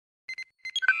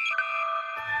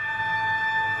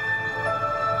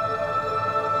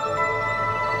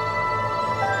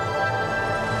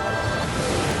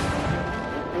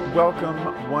Welcome,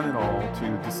 one and all,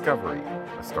 to Discovery,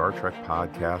 a Star Trek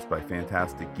podcast by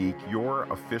Fantastic Geek, your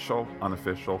official,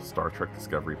 unofficial Star Trek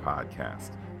Discovery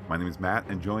podcast. My name is Matt,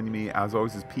 and joining me, as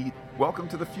always, is Pete. Welcome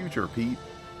to the future, Pete.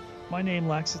 My name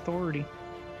lacks authority.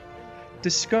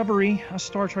 Discovery, a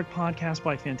Star Trek podcast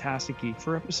by Fantastic Geek,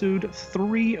 for episode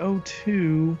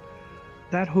 302.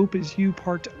 That Hope Is You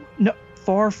part... No,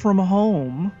 Far From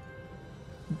Home.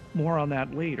 More on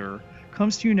that later.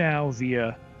 Comes to you now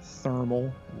via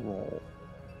Thermal Roll.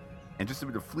 And just a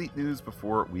bit of fleet news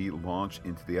before we launch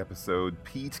into the episode.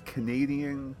 Pete,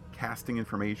 Canadian casting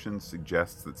information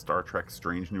suggests that Star Trek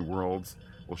Strange New Worlds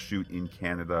will shoot in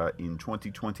Canada in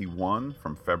 2021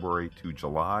 from February to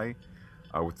July,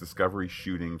 with Discovery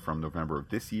shooting from November of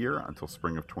this year until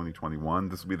spring of 2021.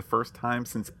 This will be the first time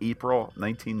since April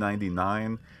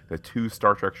 1999 that two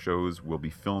Star Trek shows will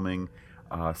be filming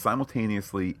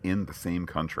simultaneously in the same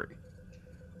country.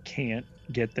 Can't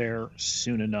get there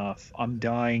soon enough. I'm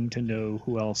dying to know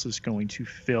who else is going to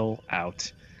fill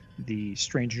out the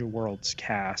Stranger Worlds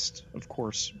cast, of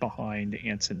course, behind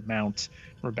Anson Mount,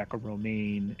 Rebecca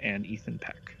Romijn, and Ethan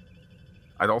Peck.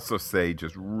 I'd also say,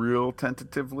 just real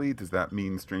tentatively, does that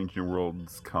mean Strange New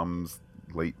Worlds comes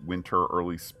late winter,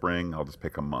 early spring? I'll just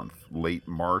pick a month. Late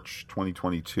March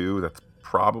 2022, that's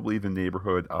probably the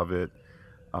neighborhood of it.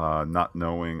 Not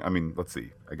knowing, I mean, let's see.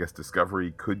 I guess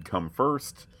Discovery could come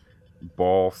first.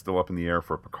 Ball still up in the air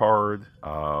for Picard.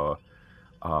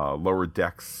 Lower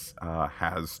Decks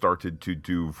has started to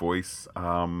do voice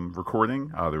recording.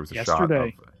 There was a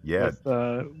yesterday shot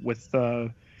of with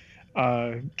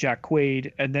Jack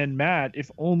Quaid, and then Matt.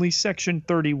 If only Section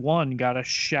 31 got a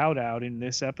shout out in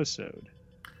this episode.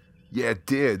 Yeah, it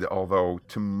did. Although,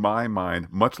 to my mind,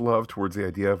 much love towards the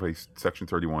idea of a Section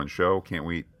 31 show. Can't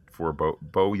wait for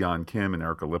Bo Yan Kim and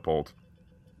Erica Lippold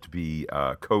to be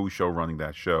co-show running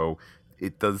that show.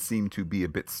 It does seem to be a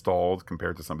bit stalled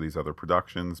compared to some of these other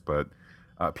productions, but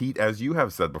Pete, as you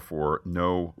have said before,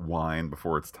 no wine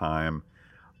before it's time.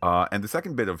 And the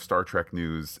second bit of Star Trek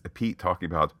news, Pete talking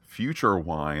about future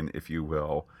wine, if you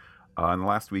will. In the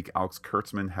last week, Alex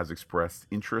Kurtzman has expressed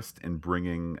interest in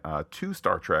bringing two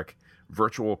Star Trek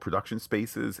virtual production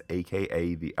spaces,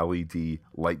 aka the LED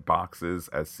light boxes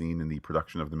as seen in the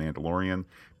production of The Mandalorian.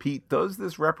 Pete, does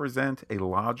this represent a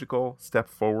logical step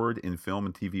forward in film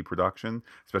and TV production,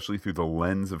 especially through the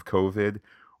lens of COVID?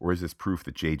 Or is this proof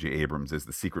that J.J. Abrams is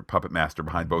the secret puppet master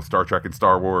behind both Star Trek and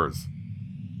Star Wars?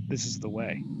 This is the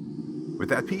way. With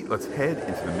that, Pete, let's head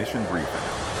into the mission briefing.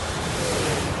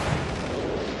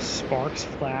 Sparks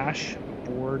flash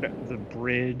aboard the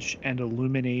bridge and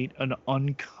illuminate an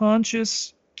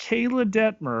unconscious Kayla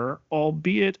Detmer,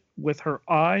 albeit with her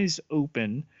eyes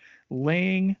open,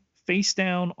 laying face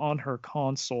down on her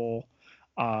console,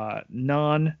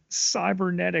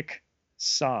 non-cybernetic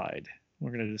side.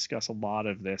 We're going to discuss a lot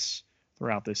of this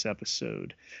throughout this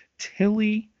episode.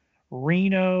 Tilly,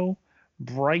 Reno,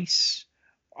 Bryce,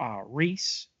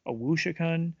 Reese,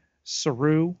 Awushikun,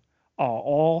 Saru,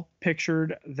 all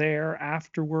pictured there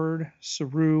afterward.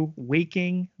 Saru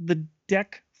waking the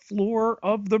deck floor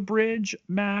of the bridge,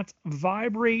 Matt,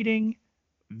 vibrating,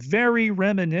 very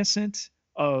reminiscent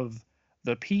of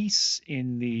the piece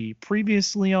in the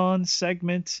previously on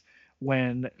segment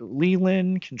when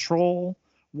Leland Control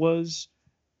was,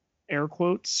 air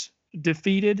quotes,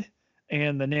 defeated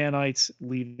and the nanites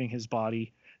leaving his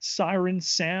body. Sirens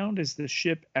sound as the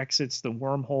ship exits the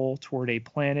wormhole toward a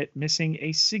planet missing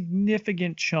a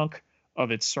significant chunk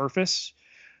of its surface.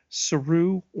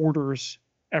 Saru orders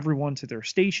everyone to their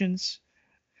stations.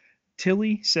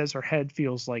 Tilly says her head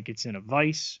feels like it's in a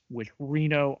vice, which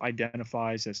Reno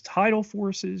identifies as tidal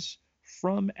forces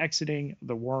from exiting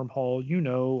the wormhole. You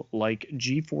know, like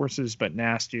G-forces, but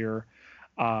nastier.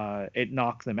 It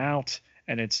knocked them out,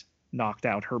 and it's knocked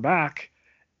out her back.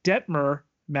 Detmer,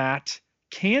 Matt,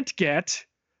 can't get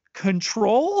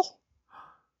control.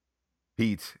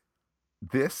 Pete,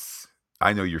 this,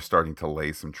 I know you're starting to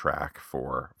lay some track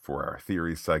for our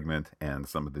theory segment and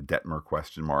some of the Detmer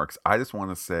question marks. I just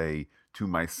want to say to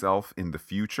myself in the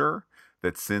future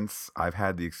that since I've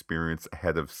had the experience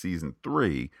ahead of season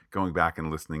 3, going back and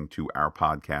listening to our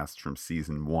podcasts from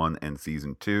season 1 and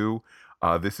season 2,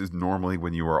 this is normally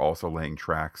when you are also laying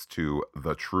tracks to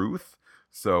the truth.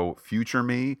 So future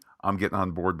me, I'm getting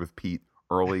on board with Pete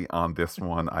early on this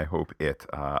one. I hope it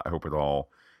all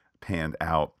panned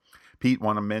out. Pete,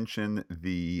 want to mention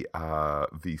the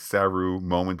Saru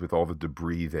moment with all the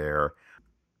debris there.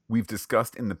 We've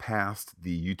discussed in the past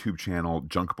the YouTube channel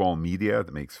Junkball Media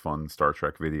that makes fun Star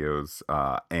Trek videos,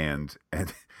 and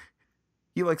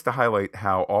he likes to highlight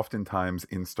how oftentimes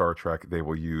in Star Trek they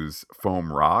will use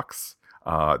foam rocks.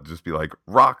 Just be like,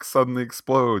 rocks suddenly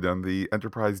explode on the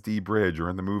Enterprise D bridge or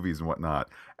in the movies and whatnot.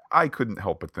 I couldn't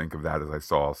help but think of that as I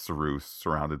saw Saru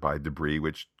surrounded by debris,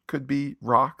 which could be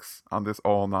rocks on this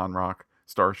all non-rock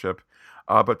starship.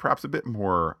 But perhaps a bit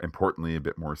more importantly, a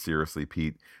bit more seriously,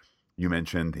 Pete, you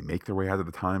mentioned they make their way out of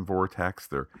the time vortex.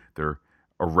 They're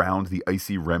around the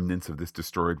icy remnants of this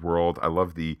destroyed world. I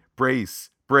love the brace,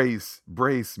 brace,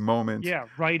 brace moment. Yeah,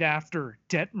 right after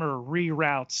Detmer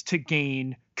reroutes to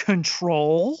gain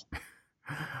control.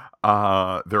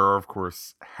 There are, of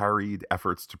course, harried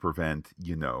efforts to prevent,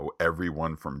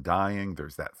 everyone from dying.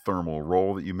 There's that thermal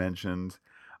roll that you mentioned.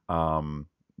 Um,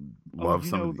 Oh, love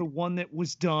some of the the. one that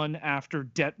was done after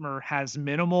Detmer has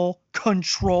minimal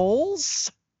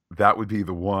controls? That would be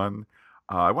the one.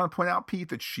 I want to point out, Pete,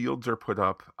 that shields are put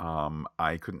up.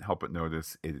 I couldn't help but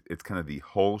notice it's kind of the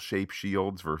hull shape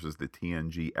shields versus the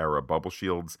TNG era bubble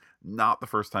shields. Not the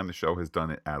first time the show has done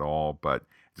it at all, but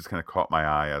it just kind of caught my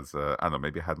eye as I don't know,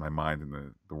 maybe I had my mind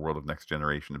in the world of Next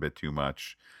Generation a bit too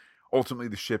much. Ultimately,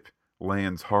 the ship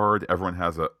lands hard. Everyone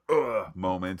has a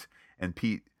moment, and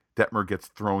Pete Detmer gets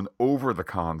thrown over the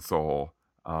console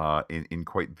in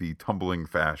quite the tumbling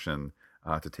fashion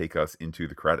to take us into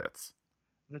the credits.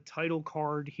 The title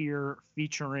card here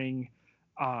featuring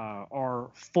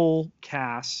our full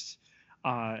cast,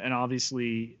 and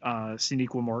obviously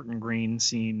Sonequa Martin Green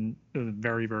seen at the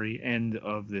very, very end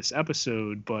of this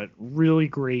episode, but really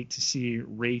great to see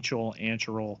Rachel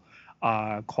Ancherl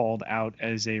called out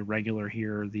as a regular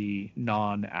here, the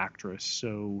non-actress.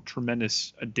 So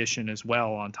tremendous addition as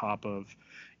well on top of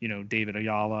David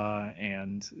Ayala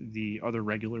and the other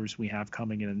regulars we have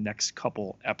coming in the next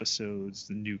couple episodes,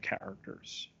 the new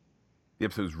characters. The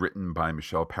episode is written by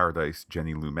Michelle Paradise,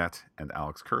 Jenny Lumet, and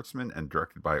Alex Kurtzman, and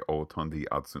directed by Olatunde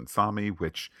Adsunsami,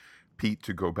 which, Pete,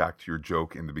 to go back to your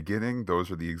joke in the beginning,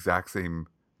 those are the exact same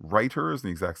writers and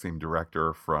the exact same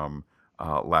director from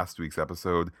last week's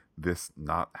episode. This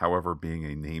not, however, being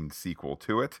a named sequel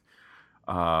to it.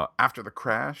 After the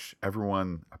crash,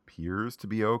 everyone appears to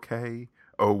be okay.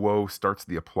 Owo starts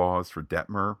the applause for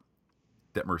Detmer.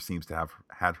 Detmer seems to have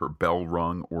had her bell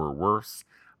rung or worse,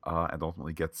 and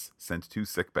ultimately gets sent to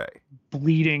sickbay.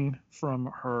 Bleeding from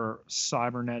her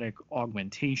cybernetic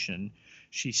augmentation.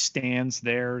 She stands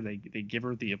there. They give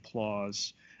her the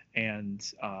applause, and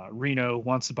Reno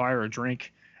wants to buy her a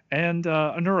drink and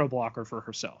a neuroblocker for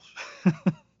herself.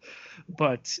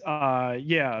 But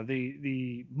yeah,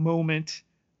 the moment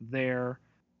there.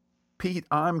 Pete,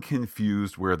 I'm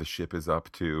confused where the ship is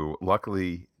up to.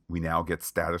 Luckily, we now get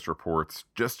status reports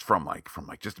just from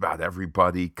just about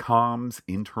everybody. Comms,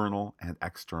 internal and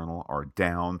external, are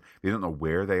down. They don't know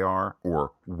where they are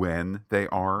or when they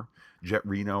are. Jet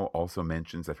Reno also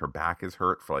mentions that her back is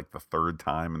hurt for like the third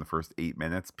time in the first 8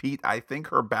 minutes. Pete, I think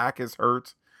her back is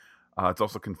hurt. It's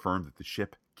also confirmed that the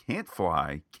ship can't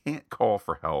fly, can't call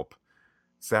for help.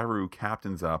 Saru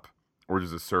captains up,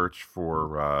 orders a search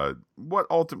for what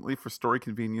ultimately, for story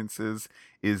conveniences,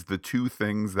 is the two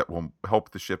things that will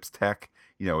help the ship's tech.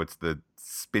 It's the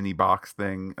spinny box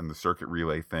thing and the circuit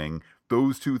relay thing.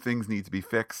 Those two things need to be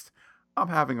fixed. I'm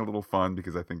having a little fun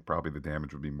because I think probably the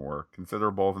damage would be more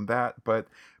considerable than that. But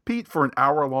Pete, for an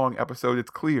hour-long episode, it's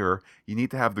clear you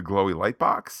need to have the glowy light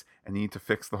box and you need to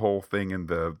fix the whole thing in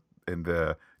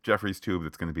the Jeffries tube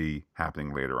that's going to be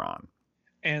happening later on.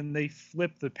 And they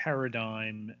flip the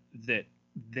paradigm that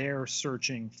they're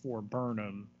searching for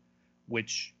Burnham,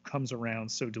 which comes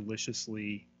around so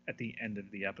deliciously at the end of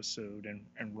the episode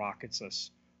and rockets us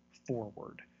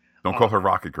forward. Don't call Uh, her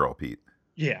Rocket Girl, Pete.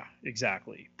 yeah,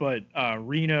 exactly. But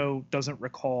Reno doesn't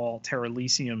recall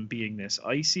Terralisium being this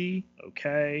icy.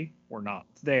 Okay, we're not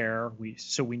there. We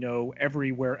know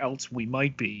everywhere else we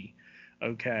might be.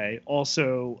 Okay.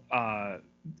 Also,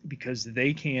 because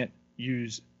they can't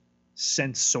use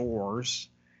sensors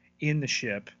in the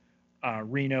ship.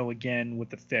 Reno again with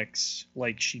the fix,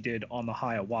 like she did on the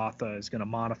Hiawatha, is going to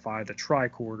modify the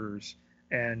tricorders,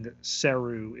 and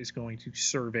Saru is going to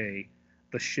survey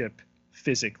the ship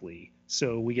physically.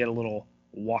 So we get a little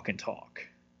walk and talk.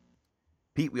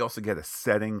 Pete, we also get a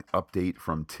setting update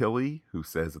from Tilly, who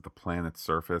says that the planet's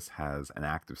surface has an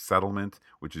active settlement,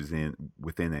 which is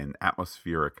within an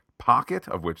atmospheric pocket,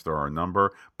 of which there are a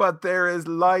number, but there is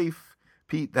life.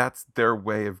 Pete, that's their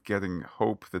way of getting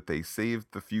hope that they saved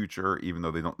the future, even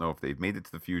though they don't know if they've made it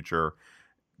to the future.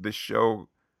 This show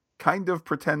kind of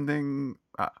pretending,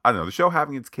 I don't know, the show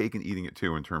having its cake and eating it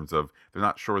too, in terms of they're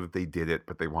not sure that they did it,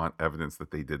 but they want evidence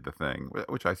that they did the thing,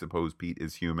 which I suppose, Pete,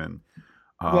 is human.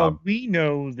 Uh, Well, we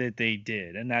know that they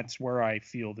did, and that's where I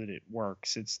feel that it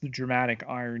works. It's the dramatic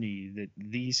irony that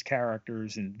these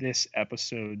characters in this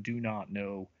episode do not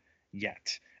know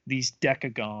yet. These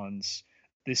decagons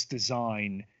this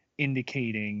design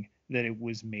indicating that it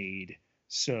was made.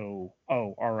 So,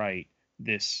 oh, all right,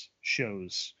 this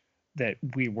shows that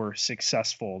we were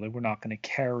successful, that we're not going to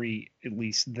carry at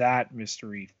least that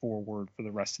mystery forward for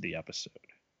the rest of the episode.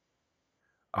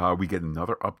 We get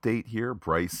another update here.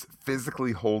 Bryce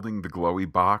physically holding the glowy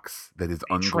box that is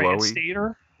A unglowy.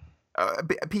 translator?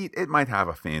 Pete, it might have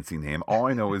a fancy name. All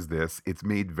I know is this: it's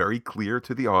made very clear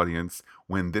to the audience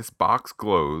when this box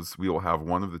glows, we will have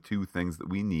one of the two things that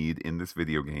we need in this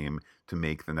video game to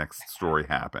make the next story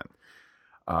happen.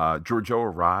 Georgiou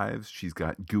arrives. She's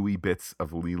got gooey bits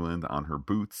of Leland on her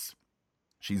boots.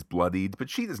 She's bloodied, but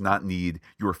she does not need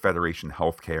your Federation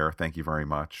health care. Thank you very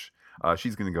much.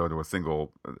 She's going to go to a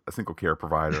single care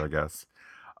provider, I guess.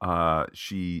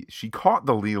 She caught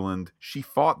the Leland. She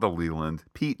fought the Leland.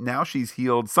 Pete, now she's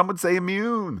healed. Some would say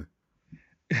immune.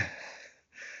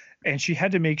 And she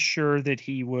had to make sure that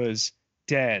he was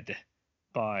dead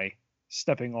by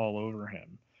stepping all over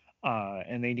him.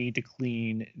 And they need to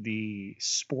clean the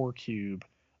spore cube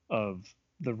of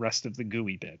the rest of the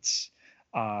gooey bits.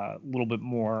 A little bit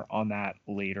more on that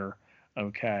later.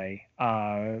 Okay.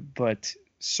 But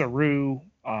Saru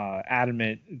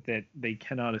adamant that they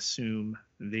cannot assume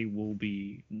they will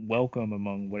be welcome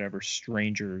among whatever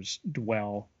strangers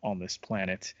dwell on this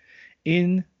planet.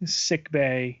 In sick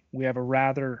bay, we have a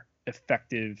rather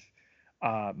effective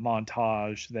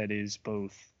montage that is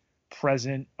both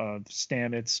present of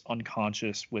Stamets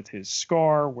unconscious with his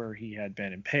scar where he had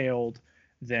been impaled,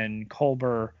 then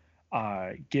Culber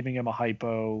giving him a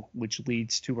hypo, which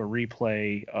leads to a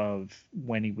replay of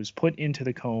when he was put into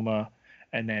the coma,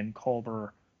 and then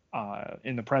Culber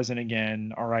in the present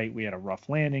again. All right, we had a rough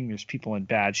landing. There's people in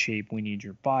bad shape. We need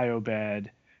your bio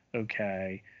bed.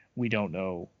 Okay, we don't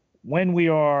know when we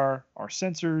are. Our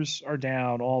sensors are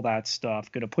down. All that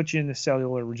stuff. Going to put you in the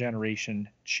cellular regeneration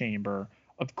chamber.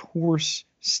 Of course,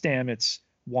 Stamets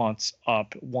wants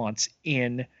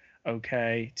in,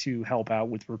 okay, to help out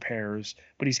with repairs,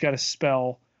 but he's got a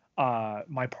spell.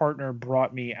 My partner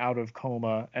brought me out of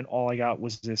coma, and all I got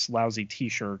was this lousy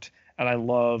T-shirt. And I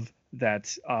love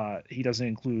that he doesn't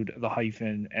include the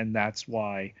hyphen, and that's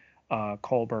why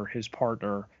Culber, his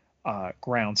partner,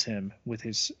 grounds him with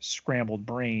his scrambled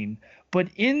brain. But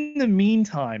in the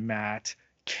meantime, Matt,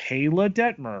 Kayla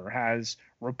Detmer has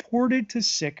reported to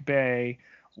sick bay,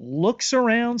 looks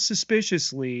around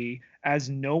suspiciously as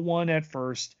no one at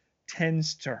first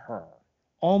tends to her,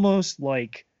 almost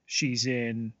like she's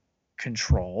in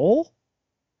control.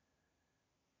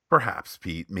 Perhaps,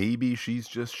 Pete. Maybe she's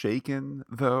just shaken,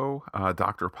 though.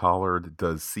 Dr. Pollard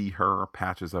does see her,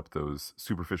 patches up those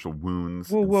superficial wounds,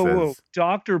 Whoa, and whoa, whoa. says,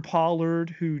 Dr. Pollard,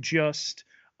 who just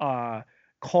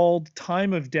called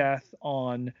Time of Death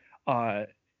on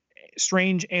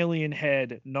Strange Alien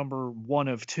Head number 1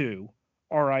 of 2.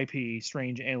 R.I.P.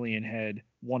 Strange Alien Head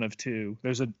 1 of 2.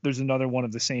 There's another one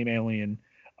of the same alien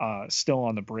still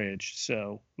on the bridge.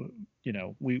 So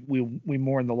we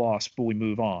mourn the loss, but we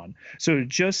move on. So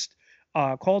just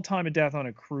call Time of Death on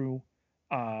a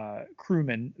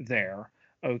crewman there.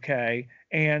 Okay,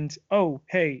 and oh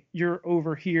hey, you're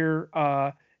over here.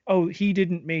 Oh, he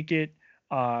didn't make it.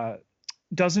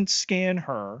 Doesn't scan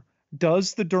her,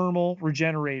 does the dermal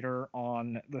regenerator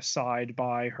on the side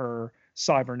by her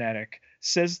cybernetic,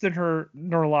 says that her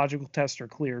neurological tests are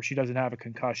clear, she doesn't have a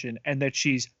concussion, and that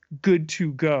she's good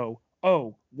to go.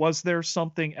 Oh, was there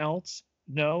something else?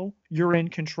 No, you're in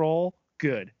control.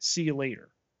 Good. See you later.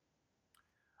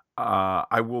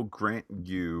 I will grant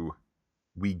you,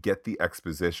 we get the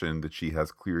exposition that she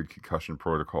has cleared concussion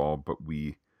protocol, but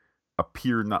we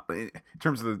appear not, in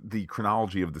terms of the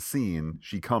chronology of the scene.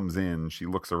 She comes in, she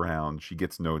looks around, she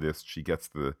gets noticed, she gets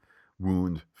the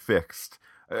wound fixed.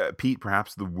 Pete,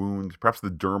 perhaps the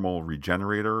dermal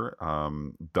regenerator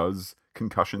does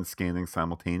concussion scanning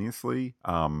simultaneously.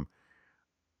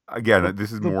 Again,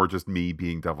 this is The more just me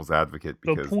being devil's advocate,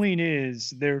 the because point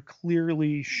is they're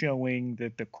clearly showing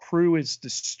that the crew is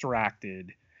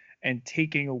distracted and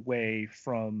taking away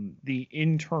from the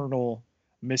internal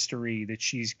mystery that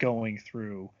she's going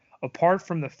through, apart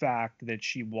from the fact that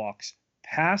she walks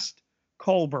past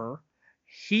Culber,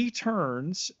 he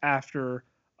turns after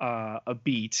a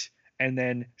beat, and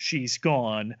then she's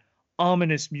gone.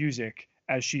 Ominous music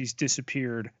as she's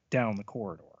disappeared down the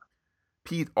corridor.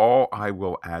 Pete, all I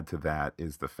will add to that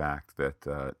is the fact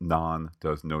that Non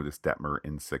does notice Detmer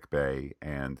in sick bay,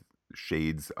 and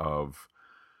shades of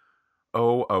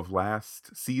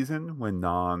last season when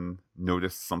Non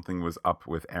noticed something was up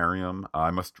with Arium. I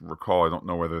must recall, I don't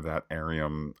know whether that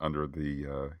Arium, under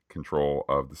the control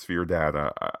of the Sphere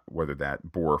data, whether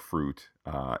that bore fruit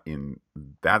in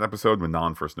that episode when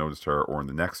Non first noticed her, or in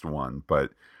the next one,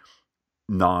 but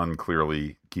Non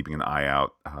clearly keeping an eye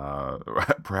out,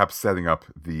 perhaps setting up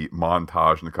the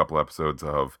montage in a couple episodes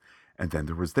of, and then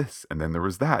there was this, and then there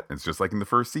was that. It's just like in the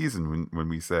first season when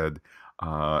we said,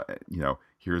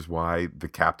 here's why the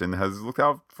captain has looked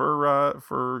out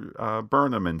for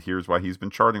Burnham, and here's why he's been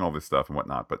charting all this stuff and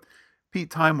whatnot. But Pete,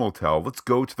 time will tell. Let's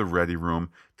go to the ready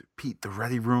room. Pete, the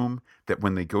ready room that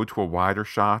when they go to a wider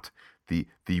shot, the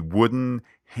wooden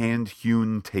hand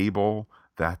hewn table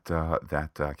that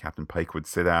Captain Pike would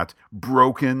sit at.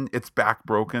 Broken, its back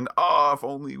broken. Oh, if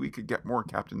only we could get more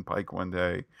Captain Pike one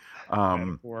day.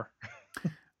 Um, Metaphor.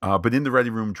 but in the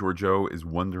ready room, Giorgio is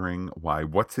wondering why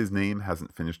what's his name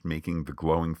hasn't finished making the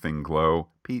glowing thing glow.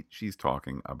 Pete, she's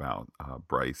talking about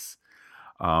Bryce.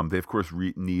 They of course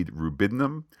need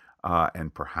rubidinum,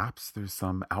 and perhaps there's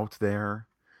some out there.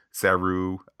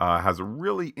 Saru has a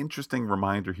really interesting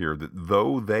reminder here that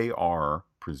though they are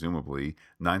presumably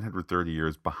 930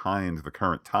 years behind the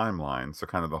current timeline, so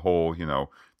kind of the whole,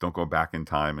 don't go back in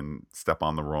time and step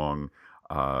on the wrong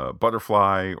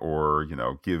butterfly, or,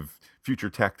 give future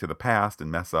tech to the past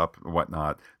and mess up and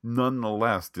whatnot.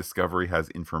 Nonetheless, Discovery has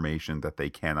information that they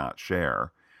cannot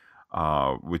share,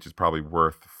 which is probably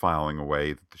worth filing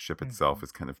away that the ship itself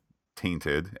is kind of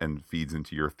tainted and feeds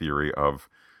into your theory of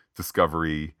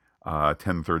Discovery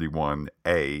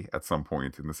 1031A at some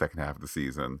point in the second half of the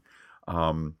season.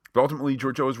 But ultimately,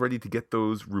 Giorgio is ready to get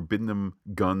those rubidinum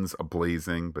guns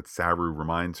ablazing, but Saru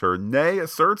reminds her, nay,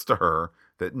 asserts to her,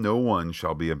 that no one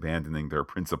shall be abandoning their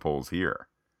principles here.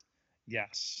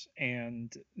 Yes,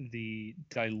 and the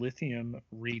dilithium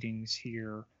readings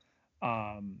here,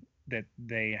 that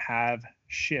they have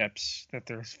ships, that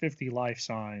there's 50 life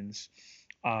signs,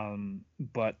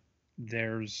 but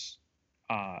there's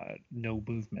no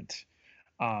movement.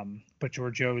 But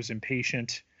Giorgio is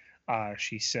impatient.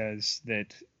 She says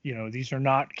that, these are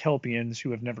not Kelpians who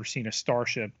have never seen a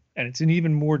starship. And it's an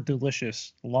even more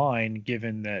delicious line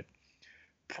given that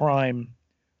Prime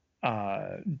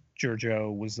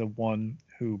Giorgio was the one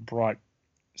who brought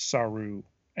Saru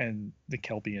and the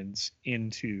Kelpians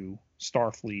into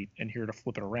Starfleet and here to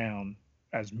flip it around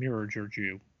as Mirror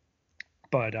Giorgio.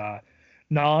 But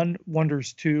Nan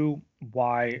wonders too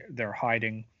why they're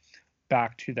hiding,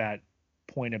 back to that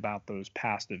point about those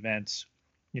past events,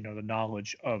 the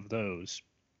knowledge of those.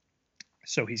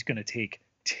 So he's going to take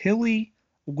Tilly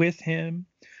with him,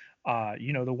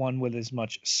 the one with as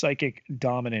much psychic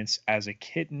dominance as a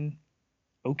kitten.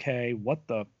 Okay, what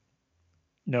the?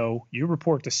 No, you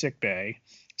report to sick bay,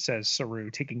 says Saru,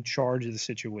 taking charge of the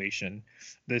situation.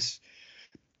 This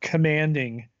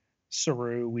commanding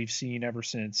Saru we've seen ever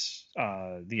since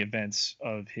the events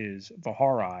of his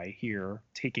Vihari here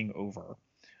taking over.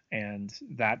 And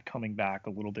that coming back a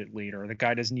little bit later. The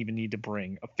guy doesn't even need to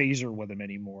bring a phaser with him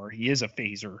anymore. He is a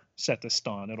phaser set to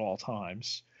stun at all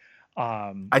times.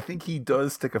 I think he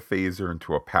does stick a phaser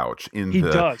into a pouch in He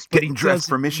the does, but he getting dressed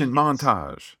for doesn't mission need it.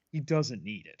 montage. He doesn't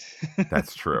need it.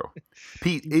 That's true.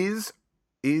 Pete, is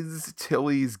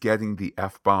Tilly's getting the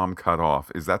F-bomb cut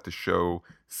off? Is that the show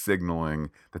signaling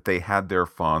that they had their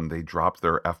fun? They dropped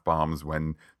their F-bombs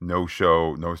when no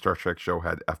Star Trek show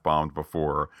had F-bombed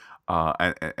before.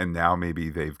 And now maybe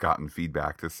they've gotten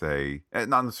feedback to say,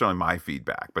 not necessarily my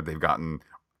feedback, but they've gotten,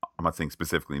 I'm not saying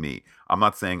specifically me. I'm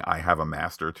not saying I have a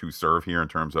master to serve here in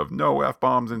terms of no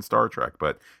F-bombs in Star Trek,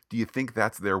 but do you think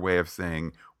that's their way of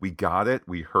saying, we got it,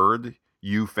 we heard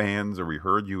you fans, or we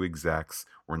heard you execs,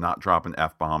 we're not dropping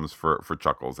F-bombs for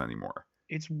chuckles anymore?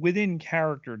 It's within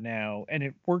character now, and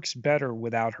it works better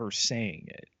without her saying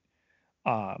it.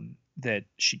 That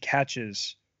she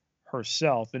catches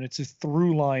herself, and it's a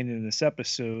through line in this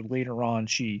episode. Later on,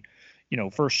 she,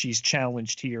 first she's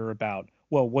challenged here about,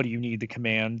 well, what do you need, the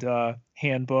command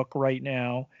handbook right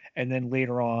now? And then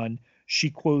later on, she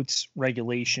quotes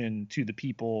regulation to the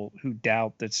people who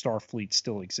doubt that Starfleet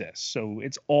still exists. So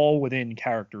it's all within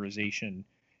characterization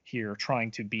here,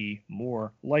 trying to be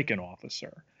more like an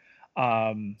officer.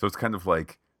 So it's kind of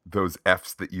like those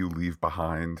F's that you leave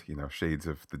behind, shades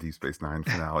of the Deep Space Nine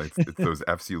finale. It's those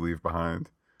F's you leave behind.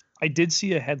 I did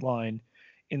see a headline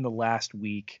in the last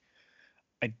week.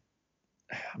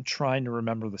 I'm trying to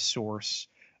remember the source,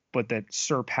 but that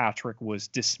Sir Patrick was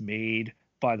dismayed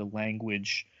by the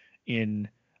language in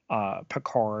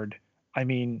Picard. I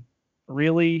mean,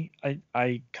 really,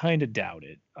 I kind of doubt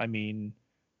it. I mean,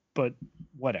 but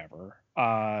whatever.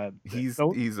 He's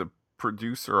No, he's a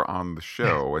producer on the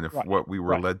show, and if right, what we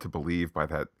were right. led to believe by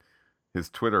that his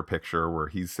Twitter picture where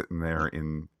he's sitting there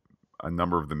in a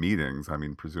number of the meetings, I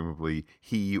mean, presumably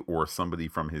he or somebody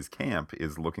from his camp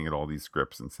is looking at all these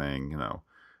scripts and saying,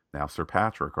 now Sir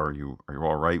Patrick, are you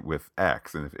all right with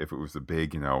X? And if it was a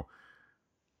big,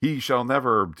 he shall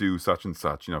never do such and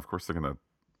such. Of course they're gonna.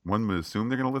 One would assume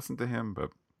they're gonna listen to him,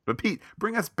 but Pete,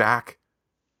 bring us back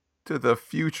to the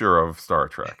future of Star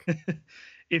Trek.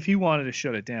 If he wanted to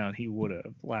shut it down, he would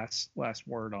have. Last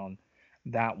word on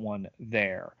that one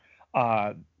there.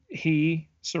 Uh,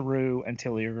 Saru, and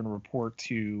Tilly are going to report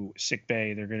to sick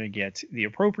bay. They're going to get the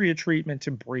appropriate treatment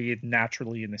to breathe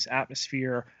naturally in this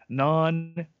atmosphere.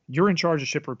 Non, you're in charge of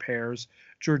ship repairs.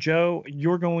 Georgiou,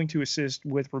 you're going to assist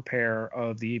with repair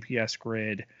of the EPS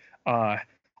grid. I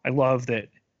love that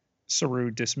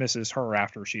Saru dismisses her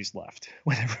after she's left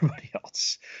with everybody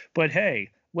else. But hey,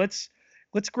 let's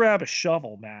grab a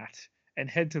shovel, Matt, and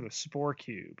head to the Spore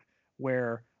Cube,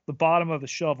 where the bottom of the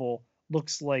shovel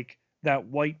looks like that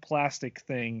white plastic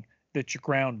thing that your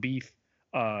ground beef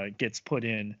gets put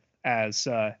in as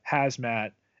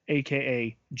Hazmat,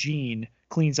 aka Gene,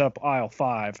 cleans up aisle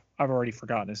 5. I've already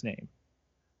forgotten his name.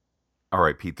 All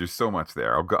right, Pete, there's so much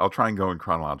there. I'll try and go in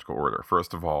chronological order.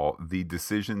 First of all, the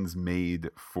decisions made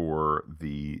for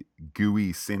the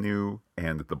gooey sinew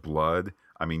and the blood.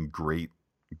 I mean, great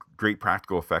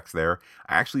practical effects there.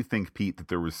 I actually think, Pete, that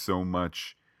there was so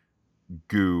much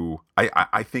goo.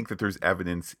 I think that there's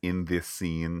evidence in this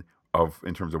scene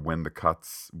in terms of when the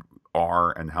cuts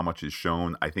are and how much is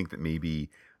shown. I think that maybe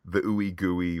the ooey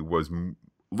gooey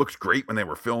looked great when they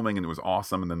were filming and it was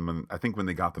awesome, and then when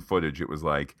they got the footage, it was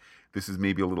like, this is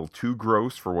maybe a little too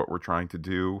gross for what we're trying to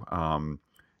do.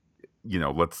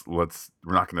 Let's we're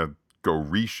not going to go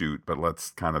reshoot, but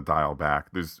let's kind of dial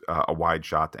back. There's a wide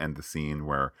shot to end the scene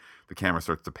where the camera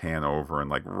starts to pan over, and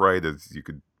like right as you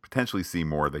could potentially see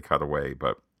more, they cut away.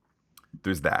 But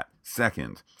there's that.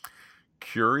 Second,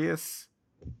 curious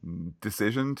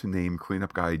decision to name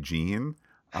cleanup guy Gene.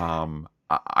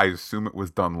 I assume it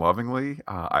was done lovingly.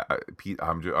 Pete,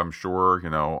 I'm sure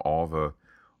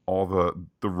all the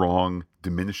wrong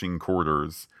diminishing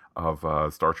quarters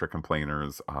of Star Trek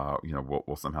complainers,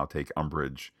 will somehow take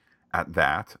umbrage at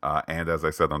that. And as I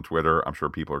said on Twitter, I'm sure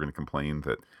people are going to complain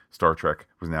that Star Trek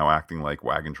was now acting like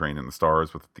Wagon Train in the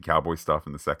Stars with the cowboy stuff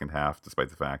in the second half, despite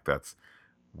the fact that's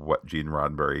how Gene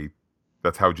Roddenberry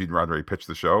pitched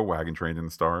the show, Wagon Train in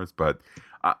the Stars. But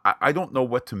I don't know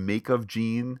what to make of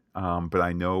Gene, but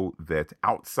I know that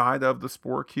outside of the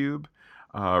Spore Cube,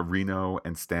 Reno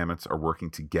and Stamets are working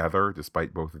together,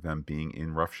 despite both of them being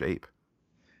in rough shape.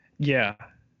 Yeah,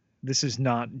 this is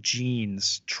not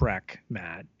Gene's trek,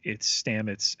 Matt. It's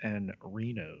Stamets and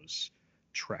Reno's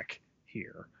trek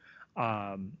here.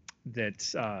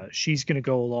 That she's going to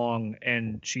go along,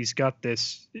 and she's got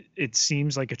this. It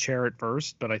seems like a chair at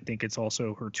first, but I think it's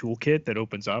also her toolkit that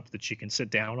opens up that she can sit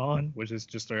down on, which is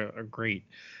just a great,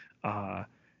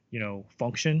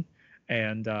 function.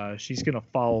 And she's going to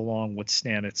follow along with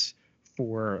Stamets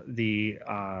for the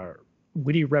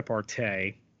witty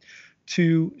repartee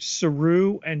to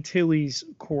Saru and Tilly's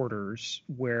quarters,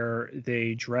 where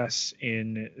they dress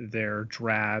in their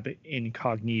drab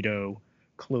incognito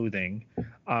clothing.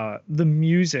 The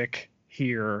music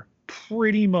here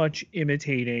pretty much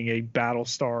imitating a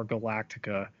Battlestar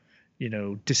Galactica,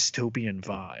 dystopian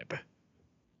vibe.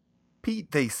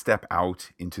 Pete, they step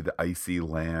out into the icy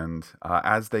land.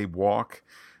 As they walk,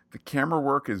 the camera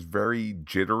work is very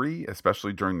jittery,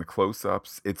 especially during the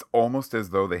close-ups. It's almost as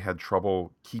though they had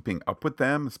trouble keeping up with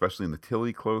them, especially in the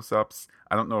Tilly close-ups.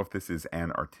 I don't know if this is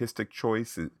an artistic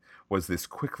choice. Was this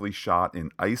quickly shot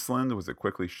in Iceland? Was it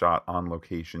quickly shot on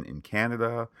location in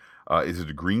Canada? Is it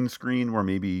a green screen where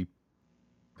maybe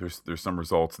there's some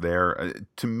results there?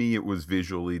 To me, it was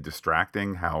visually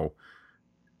distracting how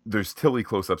there's Tilly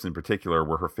close-ups in particular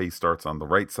where her face starts on the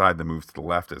right side, then moves to the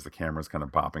left as the camera's kind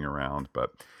of bopping around.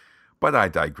 But I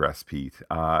digress, Pete.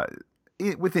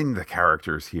 Within the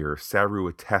characters here, Saru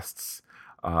attests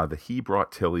that he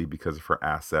brought Tilly because of her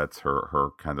assets,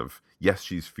 her kind of, yes,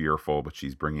 she's fearful, but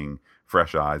she's bringing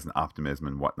fresh eyes and optimism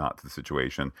and whatnot to the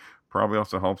situation. Probably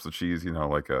also helps that she's,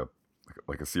 like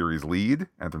a series lead,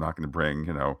 and they're not going to bring,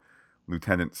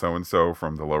 Lieutenant so-and-so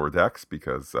from the lower decks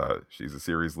because she's a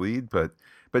series lead. But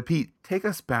Pete, take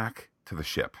us back to the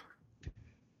ship.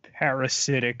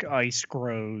 Parasitic ice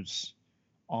grows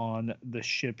on the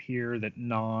ship here that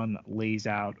Non lays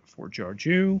out for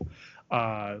Georgiou.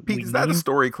 Pete, is that a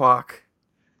story clock?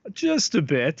 Just a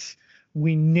bit.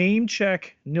 We name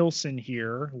check Nilsson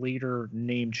here, later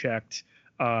name checked.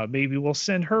 Maybe we'll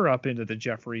send her up into the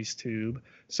Jeffries tube.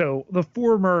 So the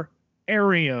former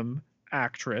Arium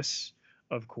actress,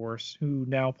 of course, who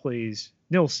now plays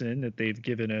Nilsson, that they've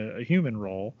given a human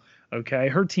role. Okay,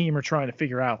 her team are trying to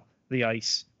figure out the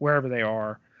ice wherever they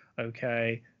are.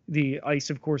 Okay, the ice,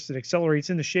 of course, that accelerates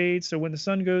in the shade. So when the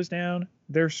sun goes down,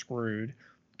 they're screwed.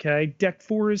 Okay, deck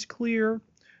 4 is clear.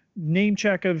 name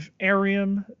check of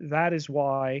Arium. That is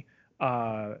why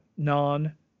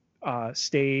Non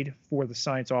stayed for the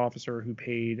science officer who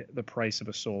paid the price of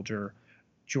a soldier.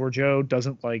 Giorgio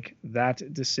doesn't like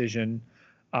that decision.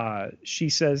 She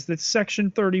says that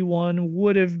Section 31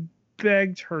 would have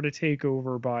begged her to take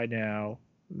over by now.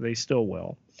 They still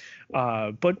will.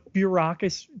 But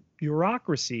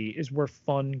bureaucracy is where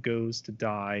fun goes to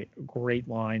die. Great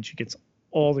line. She gets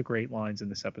all the great lines in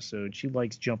this episode. She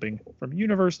likes jumping from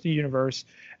universe to universe.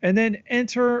 And then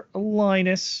enter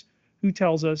Linus, who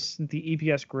tells us that the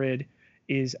EPS grid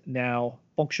is now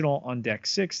functional on deck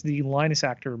 6. The Linus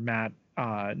actor, Matt,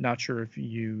 not sure if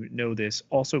you know this,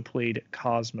 also played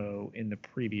Cosmo in the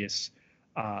previous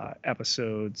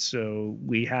episode. So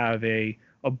we have a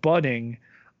budding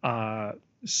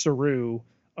Saru,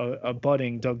 a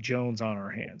budding Doug Jones on our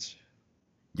hands.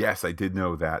 Yes, I did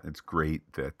know that. It's great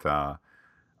that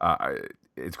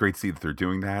it's great to see that they're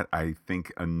doing that. I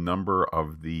think a number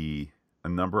of the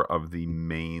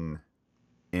main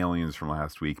aliens from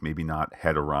last week, maybe not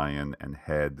Head Orion and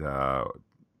Head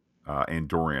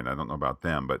Andorian. I don't know about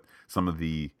them, but some of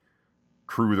the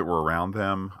crew that were around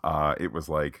them, it was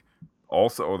like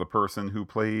also the person who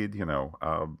played,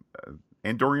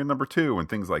 Andorian number 2 and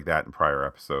things like that in prior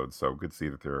episodes. So good to see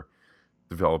that they're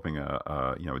developing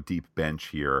a deep bench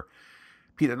here.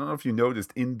 Pete, I don't know if you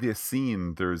noticed in this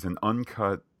scene, there's an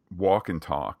uncut walk and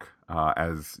talk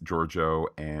as Giorgio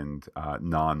and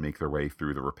Non make their way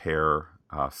through the repair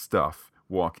stuff,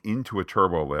 walk into a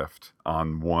turbo lift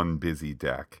on one busy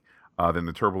deck. Then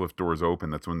the turbo lift doors open.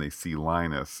 That's when they see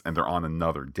Linus, and they're on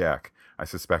another deck. I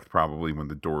suspect probably when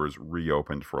the doors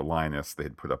reopened for Linus,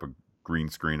 they'd put up a green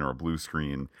screen or a blue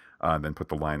screen, then put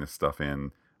the Linus stuff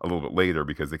in a little bit later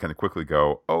because they kind of quickly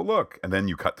go, oh, look. And then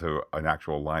you cut to an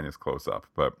actual Linus close up.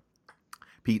 But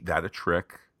Pete, that a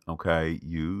trick, okay,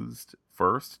 used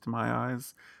first, to my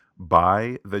eyes,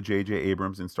 by the J.J.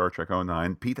 Abrams in Star Trek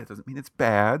 '09. Pete, that doesn't mean it's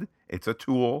bad. It's a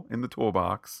tool in the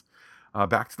toolbox.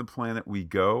 Back to the planet we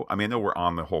go. I mean, I know we're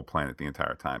on the whole planet the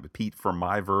entire time, but Pete, for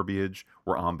my verbiage,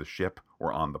 we're on the ship,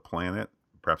 we're on the planet.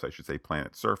 Perhaps I should say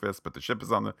planet surface, but the ship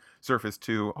is on the surface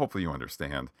too. Hopefully you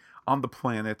understand. On the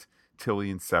planet,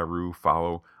 Tilly and Saru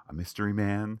follow a mystery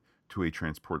man to a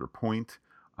transporter point.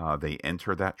 They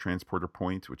enter that transporter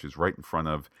point, which is right in front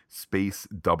of space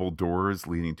double doors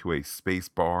leading to a space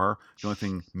bar. The only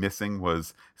thing missing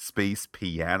was space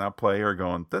piano player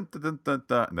going dun dun dun dun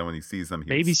dun. And then when he sees them, he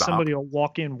would Maybe stop. somebody will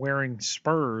walk in wearing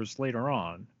spurs later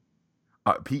on.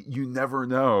 Pete, you never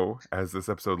know as this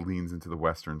episode leans into the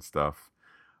Western stuff.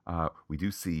 We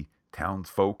do see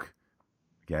townsfolk,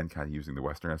 again, kind of using the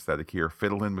Western aesthetic here,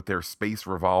 fiddling with their space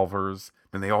revolvers.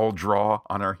 Then they all draw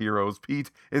on our heroes.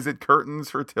 Pete, is it curtains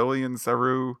for Tilly and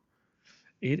Saru?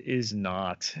 It is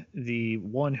not. The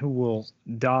one who will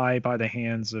die by the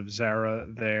hands of Zara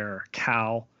there,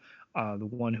 Cal, the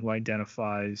one who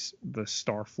identifies the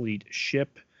Starfleet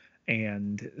ship,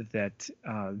 and that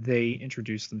they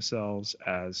introduce themselves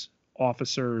as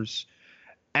officers.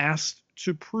 Asked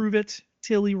to prove it,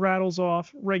 Tilly rattles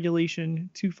off Regulation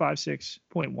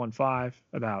 256.15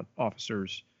 about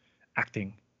officers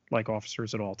acting like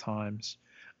officers at all times.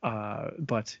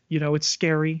 But, it's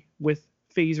scary with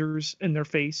phasers in their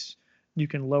face. You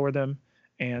can lower them,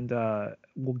 and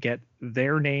we'll get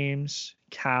their names: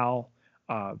 Cal,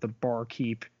 the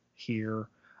barkeep here,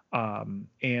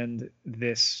 and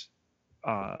this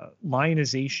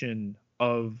lionization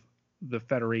of the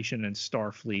Federation and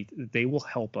Starfleet. They will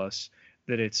help us,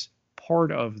 that it's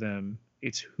part of them,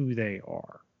 it's who they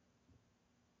are.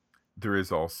 There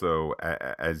is also,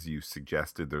 as you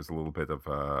suggested, there's a little bit of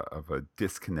a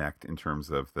disconnect in terms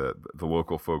of the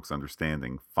local folks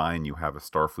understanding. Fine, you have a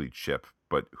Starfleet ship,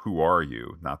 but who are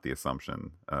you? Not the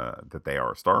assumption that they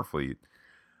are a Starfleet.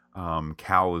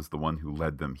 Cal is the one who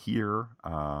led them here,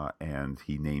 and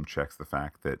he name checks the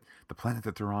fact that the planet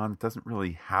that they're on doesn't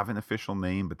really have an official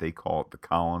name, but they call it the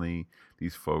colony.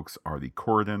 These folks are the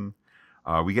Corden.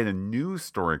 We get a new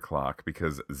story clock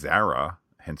because Zara,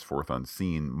 henceforth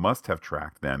unseen, must have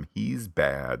tracked them. He's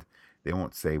bad. They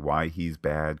won't say why he's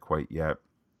bad quite yet.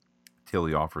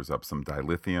 Tilly offers up some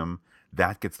dilithium.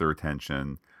 That gets their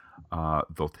attention.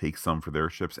 They'll take some for their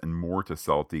ships and more to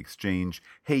sell at the exchange.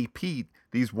 Hey, Pete,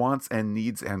 these wants and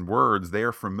needs and words, they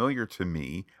are familiar to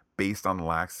me based on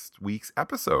last week's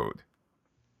episode.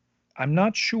 I'm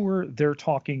not sure they're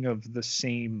talking of the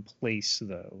same place,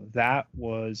 though. That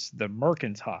was the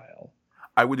Mercantile.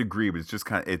 I would agree, but it's just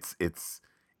kind of, it's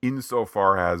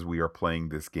insofar as we are playing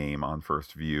this game on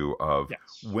first view of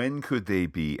Yes. when could they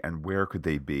be and where could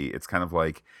they be. It's kind of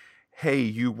like, hey,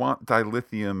 you want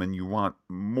dilithium and you want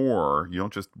more. You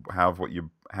don't just have what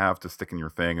you have to stick in your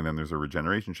thing and then there's a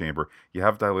regeneration chamber. You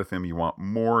have dilithium, you want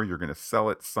more, you're going to sell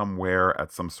it somewhere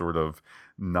at some sort of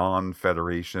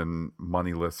non-federation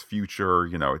moneyless future.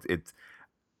 It's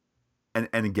and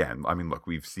again, I mean, look,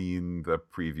 we've seen the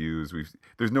previews.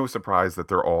 There's no surprise that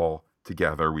they're all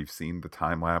together. We've seen the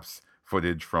time lapse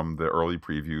footage from the early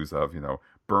previews of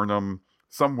Burnham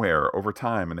somewhere over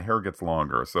time, and the hair gets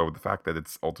longer. So the fact that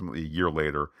it's ultimately a year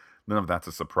later, none of that's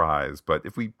a surprise. But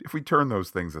if we turn those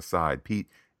things aside, Pete,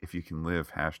 if you can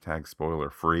live hashtag spoiler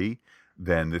free,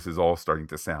 then this is all starting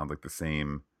to sound like the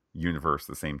same universe,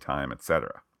 the same time,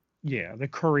 etc. Yeah, the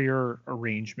courier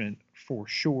arrangement for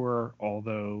sure,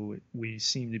 although we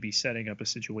seem to be setting up a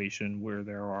situation where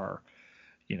there are,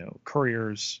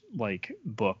 couriers like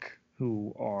Book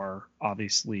who are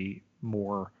obviously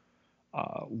more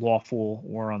lawful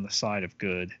or on the side of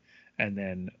good, and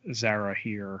then Zara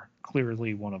here,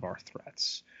 clearly one of our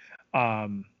threats.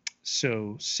 Um,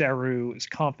 so Saru is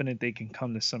confident they can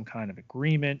come to some kind of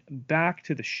agreement. Back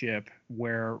to the ship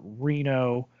where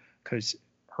Reno, because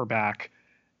her back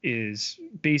is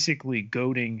basically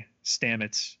goading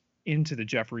Stamets into the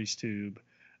Jeffries tube.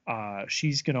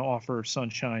 She's going to offer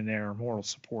Sunshine there moral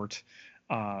support.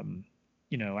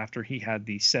 After he had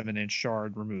the 7-inch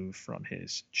shard removed from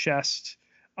his chest,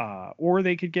 or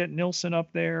they could get Nilsson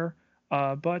up there.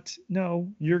 But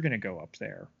no, you're going to go up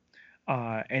there.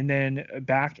 And then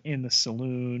back in the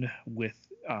saloon with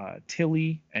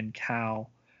Tilly and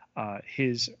Cal,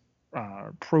 his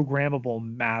programmable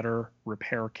matter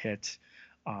repair kit,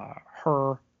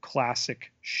 her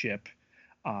classic ship.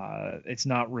 It's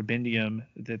not rubidium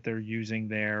that they're using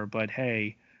there, but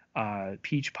hey,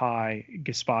 peach pie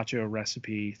gazpacho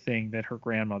recipe thing that her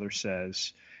grandmother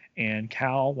says. And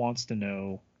Cal wants to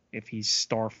know if he's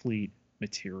Starfleet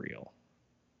material.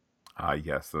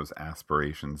 Yes, those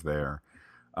aspirations there.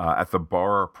 At the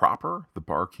bar proper, the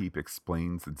barkeep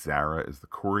explains that Zara is the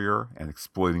courier and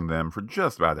exploiting them for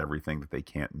just about everything that they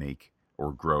can't make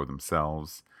or grow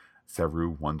themselves. Saru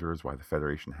wonders why the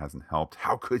Federation hasn't helped.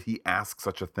 How could he ask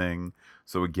such a thing?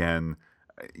 So again,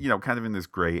 kind of in this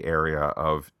gray area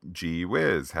of gee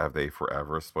whiz, have they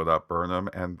forever split up Burnham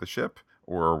and the ship,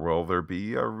 or will there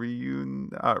be a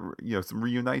some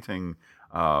reuniting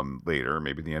later,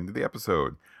 maybe the end of the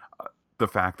episode? The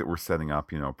fact that we're setting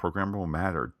up, programmable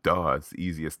matter, duh, it's the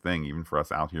easiest thing, even for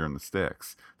us out here in the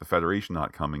sticks. The Federation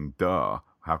not coming, duh.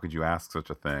 How could you ask such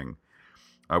a thing?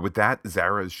 With that,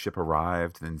 Zara's ship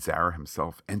arrived, and Zara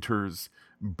himself enters,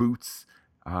 boots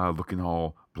looking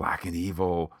all black and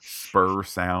evil, spur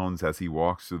sounds as he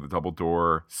walks through the double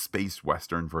door, space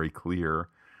western, very clear.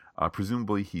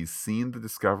 Presumably, he's seen the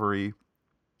Discovery,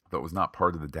 though it was not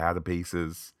part of the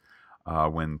databases.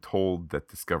 When told that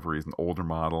Discovery is an older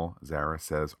model, Zara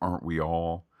says, "Aren't we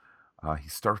all?" He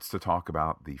starts to talk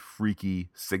about the freaky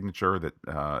signature that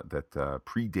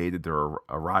predated their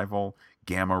arrival,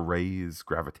 gamma rays,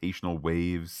 gravitational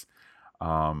waves.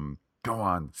 Go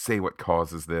on, say what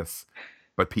causes this.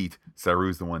 But Pete,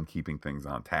 Saru's the one keeping things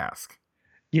on task.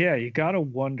 Yeah, you got to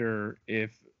wonder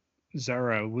if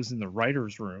Zara was in the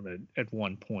writer's room at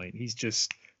one point. He's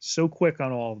just so quick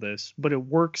on all of this, but it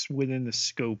works within the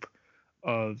scope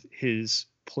of his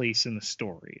place in the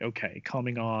story. Okay,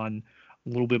 coming on a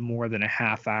little bit more than a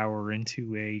half hour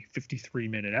into a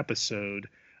 53-minute episode.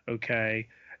 Okay,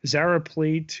 Zara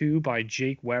played too by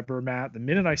Jake Weber. Matt, the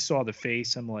minute I saw the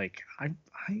face, I'm like,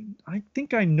 I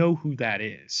think I know who that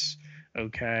is.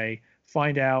 Okay,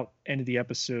 find out end of the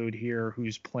episode here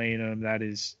who's playing him. That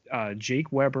is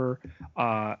Jake Weber,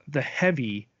 the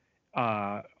heavy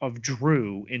of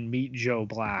Drew in Meet Joe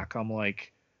Black. I'm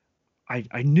like,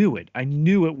 I knew it. I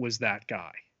knew it was that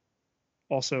guy.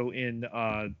 Also in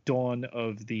Dawn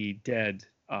of the Dead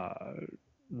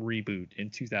reboot in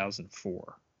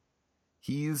 2004.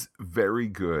 He's very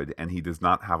good, and he does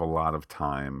not have a lot of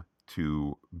time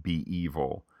to be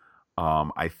evil.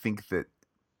 I think that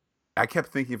I kept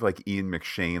thinking of like Ian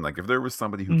McShane. Like if there was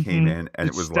somebody who came in and it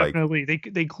It's was like, definitely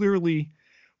they clearly,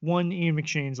 one, Ian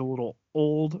McShane's a little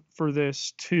old for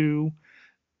this. Two,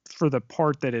 for the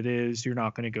part that it is, you're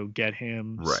not going to go get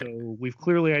him. right. So we've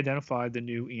clearly identified the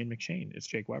new Ian McShane. It's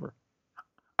Jake Weber.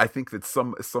 I think that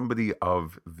somebody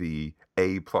of the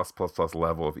A plus plus plus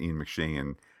level of Ian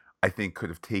McShane, I think could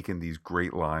have taken these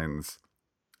great lines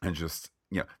and just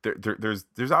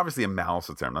there's obviously a malice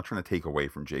that's there. I'm not trying to take away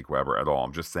from Jake Weber at all.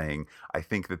 I'm just saying I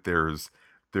think that there's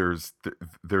there's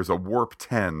a warp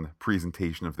 10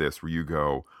 presentation of this where you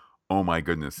go, oh my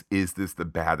goodness, is this the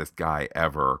baddest guy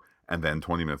ever? And then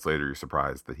 20 minutes later, you're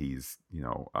surprised that he's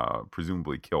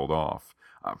presumably killed off,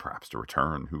 perhaps to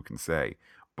return. Who can say?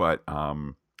 But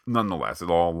nonetheless, it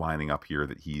all lining up here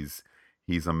that he's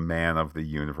a man of the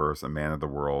universe, a man of the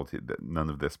world. That none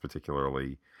of this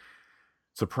particularly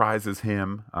surprises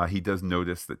him. He does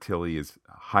notice that Tilly is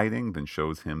hiding, then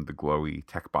shows him the glowy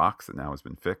tech box that now has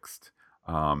been fixed.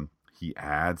 He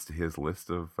adds to his list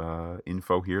of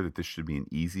info here that this should be an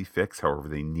easy fix. However,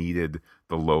 they needed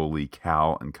the lowly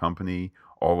Cal and company.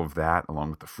 All of that,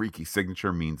 along with the freaky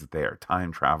signature, means that they are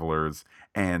time travelers,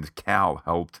 and Cal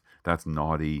helped. That's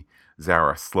naughty.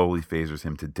 Zara slowly phasers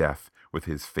him to death with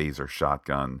his phaser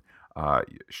shotgun,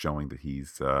 showing that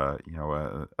he's,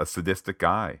 a sadistic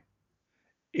guy.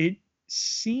 It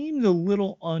seemed a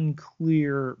little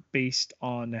unclear based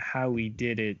on how he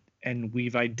did it, and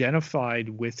we've identified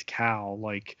with Cal,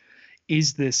 like,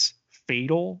 is this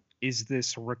fatal? Is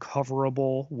this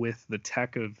recoverable with the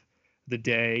tech of the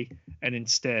day? And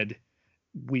instead,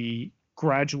 we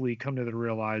gradually come to the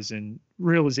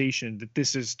realization that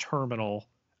this is terminal,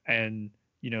 and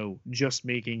just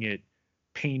making it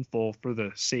painful for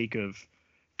the sake of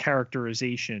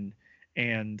characterization.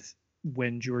 And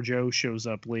when Giorgio shows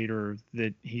up later,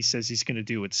 that he says he's going to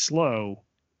do it slow,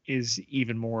 is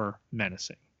even more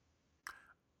menacing.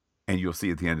 And you'll see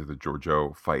at the end of the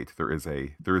Giorgio fight, there is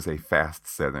a fast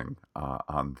setting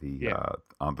Yeah.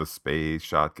 on the space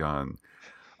shotgun.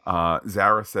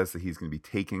 Zara says that he's going to be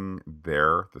taking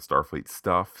the Starfleet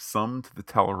stuff, some to the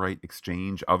Tellarite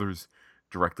exchange, others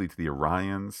directly to the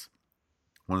Orions.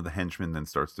 One of the henchmen then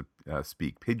starts to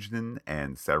speak Pidgin,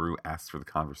 and Saru asks for the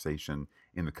conversation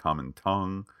in the common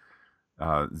tongue.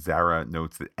 Zara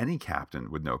notes that any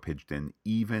captain would know Pidgin,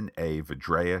 even a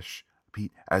Vidraish.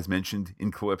 Pete, as mentioned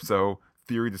in Calypso,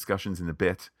 theory discussions in a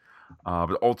bit.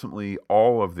 But ultimately,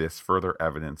 all of this further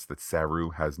evidence that Saru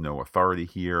has no authority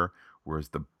here, whereas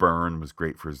the burn was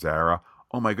great for Zara.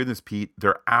 Oh my goodness, Pete,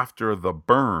 they're after the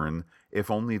burn. If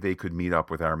only they could meet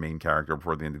up with our main character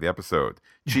before the end of the episode.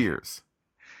 Cheers.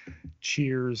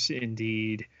 Cheers,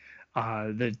 indeed.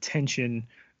 The tension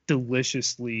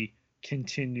deliciously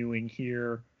continuing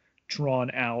here, drawn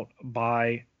out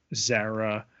by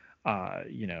Zara,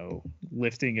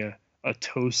 lifting a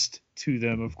toast to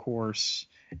them, of course,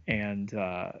 and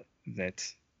that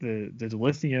the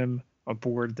dilithium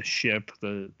aboard the ship,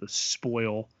 the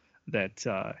spoil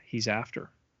that he's after.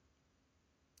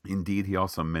 Indeed, he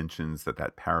also mentions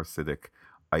that parasitic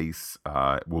ice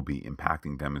will be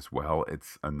impacting them as well.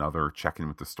 It's another check in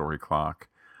with the story clock.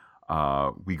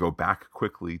 We go back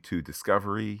quickly to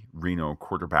Discovery, Reno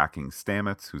quarterbacking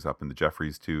Stamets, who's up in the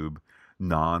Jeffries tube.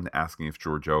 Non asking if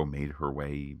Giorgio made her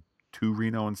way to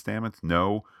Reno and Stamets.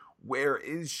 No. Where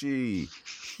is she?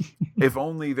 If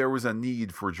only there was a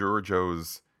need for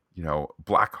Giorgio's,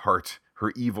 black heart,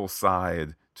 her evil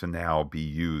side, to now be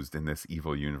used in this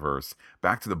evil universe.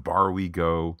 Back to the bar we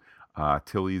go.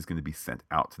 Tilly is going to be sent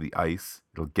out to the ice.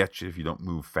 It'll get you if you don't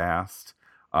move fast.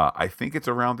 I think it's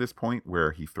around this point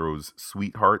where he throws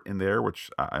Sweetheart in there,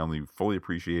 which I only fully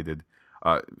appreciated,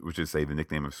 which is, say, the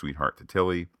nickname of Sweetheart to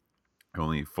Tilly. I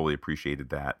only fully appreciated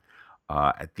that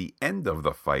at the end of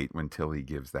the fight when Tilly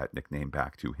gives that nickname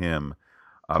back to him.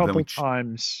 But then Couple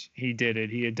times he did it.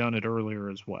 He had done it earlier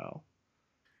as well.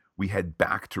 we head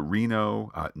back to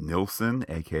Reno. Nilsson,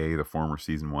 aka the former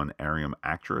season 1 Arium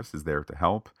actress, is there to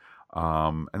help.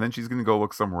 And then she's going to go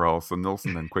look somewhere else. So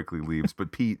Nilsson then quickly leaves.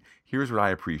 But Pete, here's what I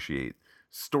appreciate.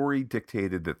 Story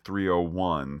dictated that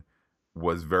 301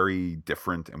 was very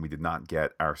different, and we did not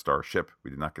get our starship.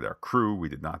 We did not get our crew. We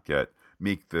did not get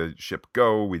make the ship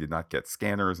go. We did not get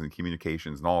scanners and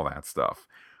communications and all that stuff.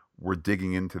 We're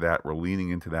digging into that. We're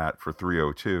leaning into that for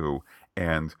 302.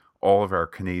 And all of our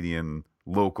Canadian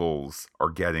locals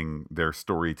are getting their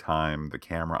story time, the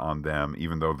camera on them,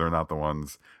 even though they're not the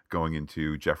ones going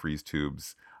into Jeffries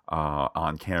tubes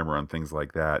on camera and things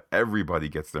like that. Everybody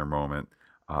gets their moment,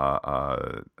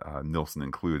 Nilsson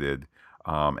included.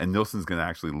 And Nilsson's going to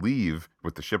actually leave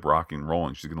with the ship rocking and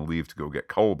rolling. She's going to leave to go get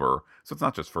Culber. So it's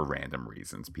not just for random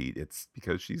reasons, Pete. It's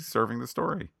because she's serving the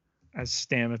story. As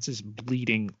Stamets is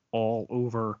bleeding all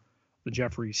over the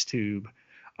Jeffries tube.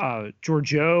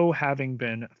 Giorgio, having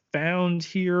been found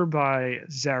here by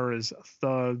Zara's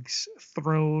thugs,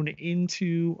 thrown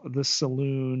into the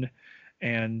saloon,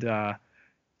 and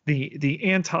the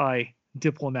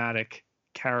anti-diplomatic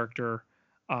character,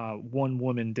 one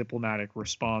woman diplomatic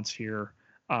response here,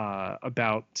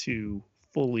 about to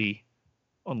fully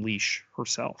unleash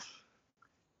herself.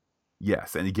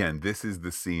 Yes, and again, this is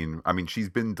the scene. I mean, she's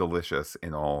been delicious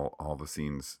in all the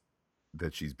scenes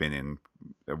that she's been in.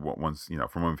 Once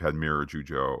from when we've had Mirror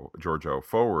Giorgio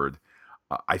forward,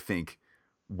 I think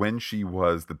when she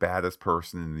was the baddest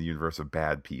person in the universe of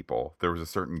bad people, there was a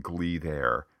certain glee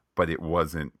there, but it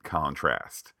wasn't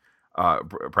contrast.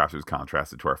 Perhaps it was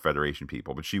contrasted to our Federation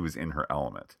people, but she was in her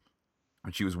element.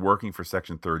 When she was working for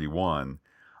Section 31,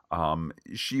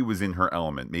 she was in her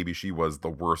element. Maybe she was the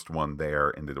worst one there,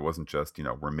 and that it wasn't just,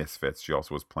 we're misfits. She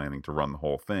also was planning to run the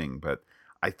whole thing. But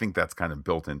I think that's kind of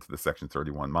built into the Section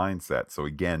 31 mindset. So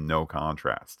again, no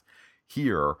contrast.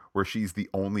 Here, where she's the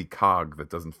only cog that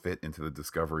doesn't fit into the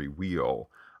Discovery wheel,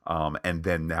 and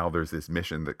then now there's this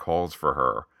mission that calls for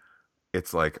her.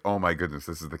 It's like, oh my goodness,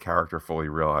 this is the character fully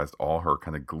realized. All her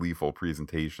kind of gleeful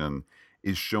presentation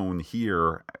is shown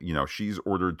here. She's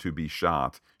ordered to be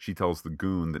shot. She tells the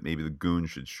goon that maybe the goon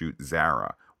should shoot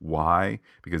Zara. Why?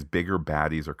 Because bigger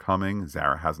baddies are coming.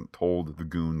 Zara hasn't told the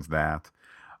goons that.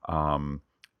 Um,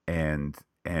 and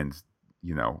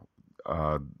you know,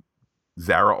 uh,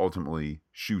 Zara ultimately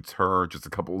shoots her just a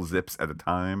couple zips at a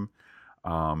time.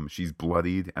 She's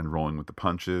bloodied and rolling with the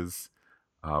punches.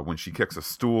 When she kicks a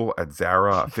stool at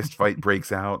Zara, a fist fight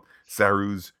breaks out.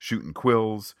 Saru's shooting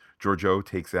quills. Georgiou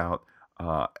takes out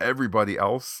everybody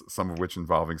else, some of which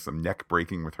involving some neck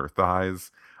breaking with her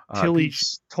thighs. Peach,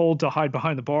 Tilly's told to hide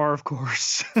behind the bar, of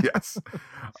course. yes.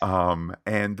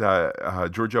 And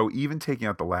Georgiou even taking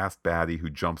out the last baddie who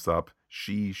jumps up.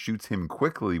 She shoots him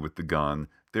quickly with the gun.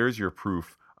 There's your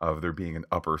proof of there being an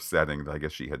upper setting that I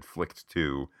guess she had flicked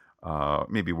to,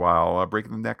 maybe while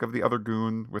breaking the neck of the other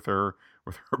goon with her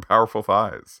powerful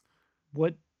thighs.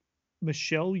 What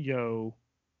Michelle Yeoh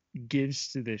gives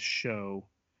to this show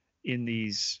in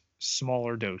these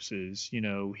smaller doses,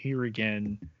 here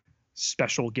again,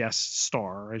 special guest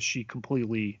star, as she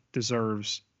completely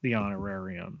deserves the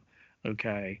honorarium.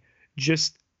 Okay.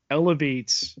 Just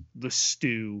elevates the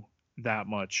stew that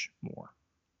much more.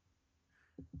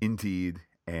 Indeed.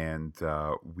 And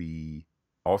we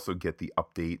also get the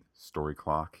update story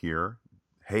clock here.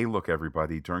 Hey, look,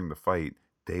 everybody, during the fight,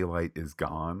 daylight is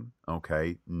gone.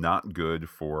 Okay. Not good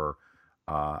for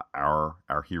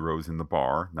our heroes in the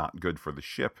bar, not good for the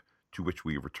ship to which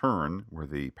we return, where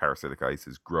the parasitic ice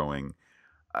is growing.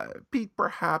 Pete,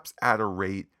 perhaps at a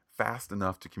rate fast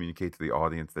enough to communicate to the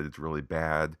audience that it's really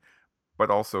bad, but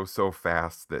also so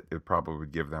fast that it probably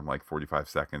would give them like 45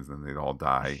 seconds and they'd all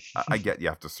die. I get you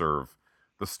have to serve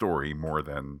the story more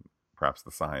than perhaps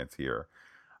the science here.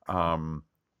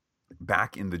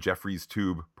 Back in the Jeffries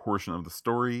tube portion of the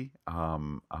story,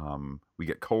 we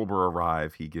get Culber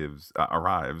arrives.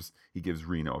 He gives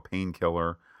Reno a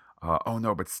painkiller. Oh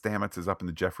no, but Stamets is up in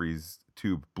the Jeffries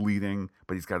tube bleeding,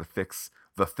 but he's got to fix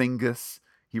the thingus.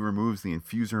 He removes the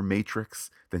infuser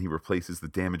matrix, then he replaces the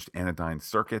damaged anodyne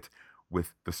circuit.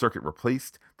 With the circuit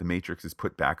replaced, the matrix is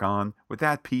put back on. With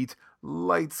that, Pete,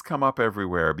 lights come up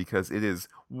everywhere because it is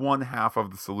one half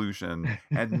of the solution,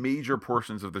 and major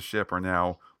portions of the ship are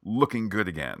now looking good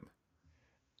again.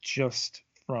 Just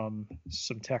from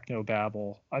some techno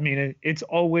babble. I mean, it's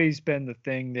always been the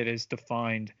thing that has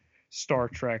defined Star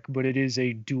Trek, but it is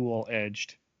a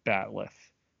dual-edged bat'leth.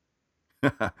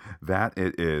 That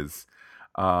it is.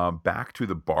 Back to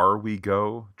the bar we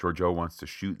go. Georgiou wants to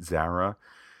shoot Zara,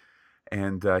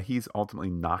 and he's ultimately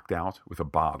knocked out with a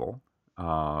bottle.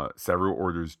 Saru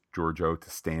orders Georgiou to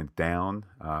stand down.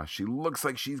 She looks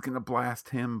like she's going to blast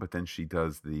him, but then she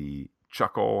does the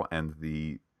chuckle and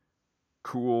the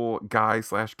cool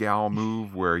guy/gal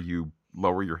move where you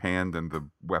lower your hand and the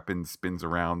weapon spins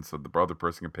around so the other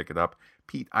person can pick it up.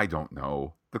 Pete, I don't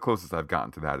know. The closest I've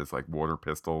gotten to that is like water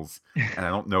pistols. And I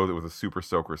don't know that with a Super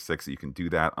Soaker 6 you can do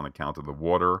that on account of the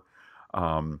water.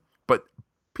 But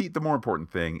Pete, the more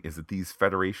important thing is that these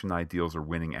Federation ideals are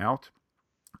winning out.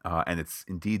 And it's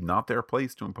indeed not their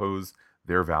place to impose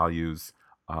their values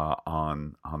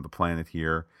on the planet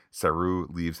here. Saru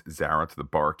leaves Zara to the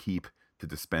barkeep to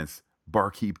dispense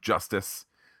barkeep justice.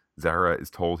 Zara is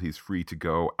told he's free to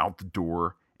go out the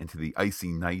door into the icy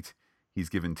night. He's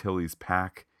given Tilly's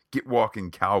pack. Get walking,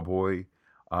 cowboy.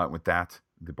 With that,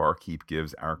 the barkeep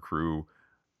gives our crew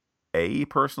a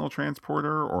personal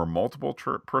transporter or multiple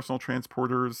personal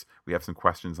transporters. We have some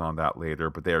questions on that later,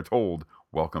 but they are told,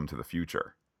 welcome to the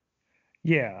future.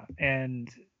 Yeah, and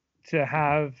to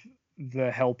have the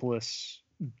helpless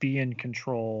be in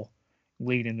control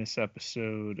late in this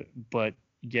episode, but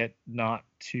yet not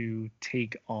to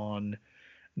take on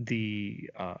the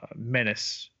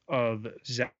menace of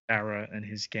Zara and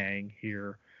his gang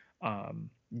here.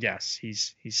 Yes,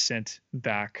 he's sent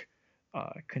back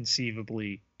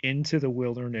conceivably into the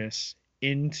wilderness,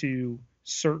 into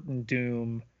certain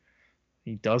doom.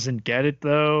 He doesn't get it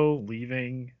though,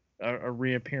 leaving a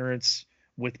reappearance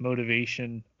with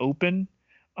motivation open.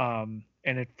 And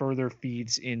it further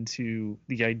feeds into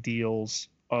the ideals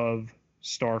of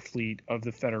Starfleet, of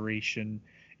the Federation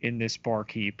in this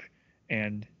barkeep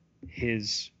and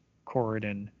his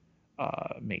Corridon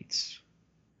mates.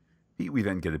 We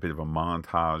then get a bit of a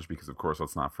montage because, of course,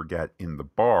 let's not forget, in the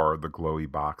bar, the glowy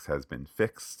box has been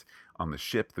fixed. On the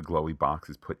ship, the glowy box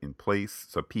is put in place.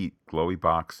 So, Pete, glowy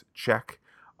box, check.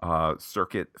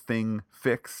 Circuit thing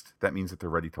fixed. That means that they're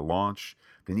ready to launch.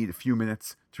 They need a few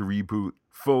minutes to reboot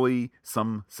fully.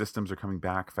 Some systems are coming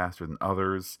back faster than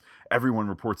others. Everyone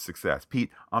reports success. Pete,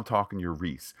 I'm talking your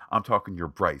Reese. I'm talking your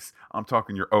Bryce. I'm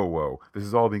talking your Owo. This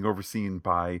is all being overseen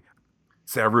by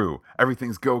Saru.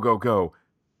 Everything's go, go, go.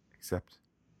 Except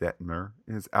Detmer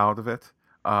is out of it.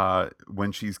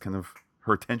 When she's kind of,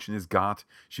 her attention is got,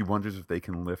 she wonders if they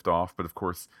can lift off, but of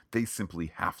course, they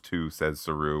simply have to, says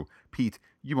Saru. Pete,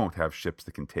 you won't have ships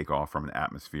that can take off from an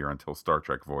atmosphere until Star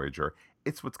Trek Voyager.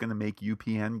 It's what's going to make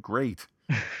UPN great.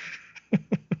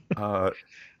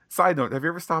 Side note, have you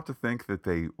ever stopped to think that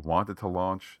they wanted to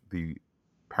launch the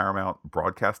Paramount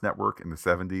Broadcast Network in the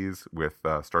 70s with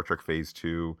Star Trek Phase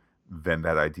 2? Then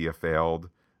that idea failed.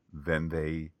 Then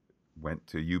they went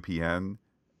to UPN,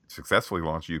 successfully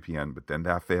launched UPN, but then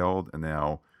that failed, and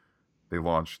now they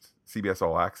launched CBS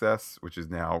All Access, which is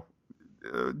now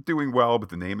doing well, but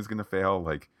the name is going to fail.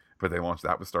 But they launched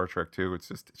that with Star Trek too. It's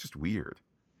just weird.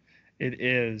 It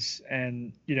is,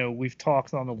 and we've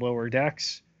talked on the Lower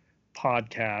Decks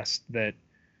podcast that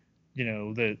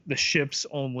the ships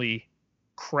only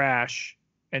crash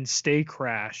and stay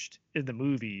crashed in the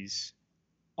movies.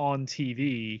 On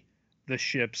TV, the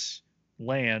ships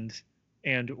land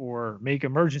and or make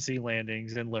emergency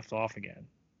landings and lift off again.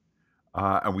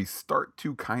 And we start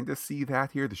to kind of see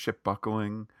that here, the ship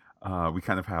buckling. We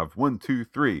kind of have 1, 2,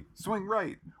 3, swing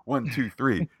right, 1, 2,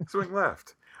 3, swing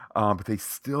left. But they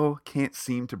still can't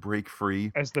seem to break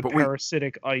free. As the but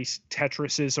parasitic ice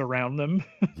Tetrises around them.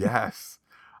 Yes.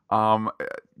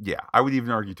 Yeah, I would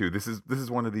even argue too. This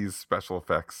is one of these special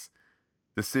effects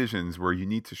decisions where you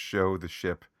need to show the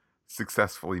ship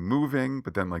successfully moving,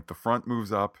 but then the front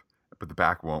moves up, but the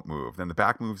back won't move. Then the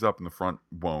back moves up and the front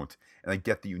won't. And I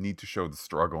get that you need to show the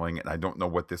struggling, and I don't know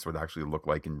what this would actually look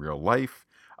like in real life,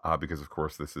 because of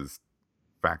course this is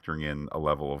factoring in a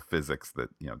level of physics that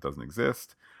doesn't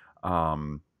exist,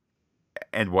 and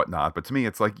whatnot. But to me,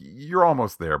 it's like you're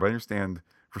almost there. But I understand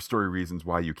for story reasons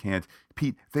why you can't.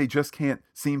 Pete, they just can't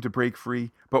seem to break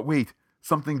free. But wait,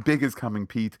 something big is coming,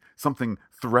 Pete. Something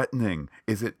threatening.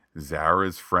 Is it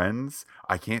Zara's friends?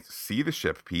 I can't see the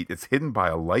ship, Pete. It's hidden by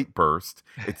a light burst.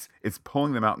 It's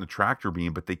pulling them out in a tractor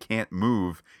beam, but they can't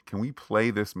move. Can we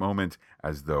play this moment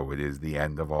as though it is the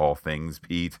end of all things,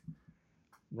 Pete?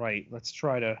 Right. Let's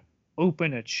try to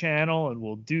open a channel and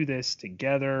we'll do this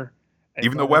together.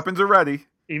 Even though weapons are ready.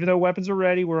 Even though weapons are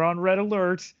ready, we're on red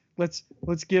alert. Let's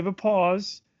give a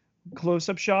pause.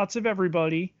 Close-up shots of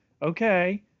everybody.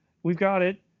 Okay. We've got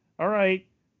it. All right.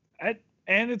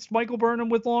 And it's Michael Burnham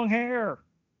with long hair.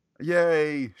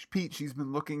 Yay. Pete, she's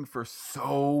been looking for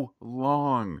so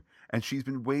long. And she's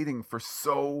been waiting for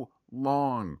so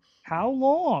long. How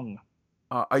long?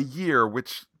 A year,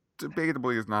 which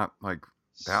debatably is not that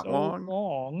so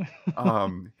long.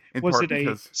 Was it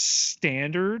a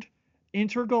standard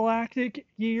intergalactic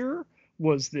year?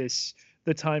 Was this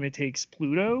the time it takes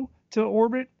Pluto to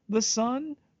orbit the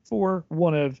sun for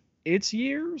one of its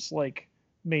years?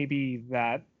 Maybe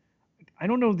that. I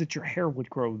don't know that your hair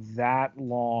would grow that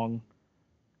long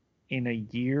in a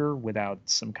year without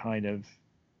some kind of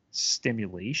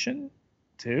stimulation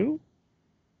too.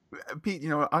 Pete,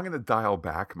 I'm going to dial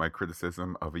back my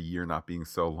criticism of a year not being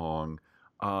so long.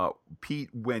 Pete,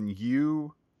 when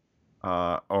you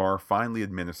are finally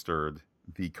administered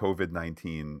the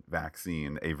COVID-19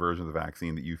 vaccine, a version of the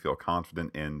vaccine that you feel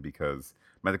confident in because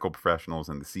medical professionals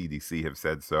and the CDC have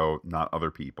said so, not other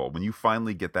people. When you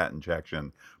finally get that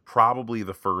injection, probably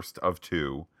the first of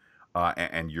two,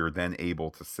 and you're then able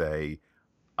to say,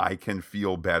 I can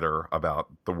feel better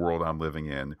about the world I'm living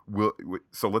in.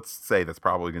 So let's say that's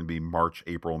probably going to be March,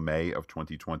 April, May of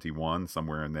 2021,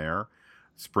 somewhere in there,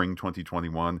 spring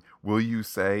 2021. Will you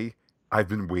say, I've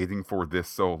been waiting for this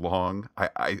so long?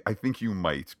 I think you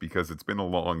might, because it's been a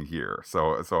long year.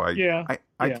 So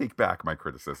I take back my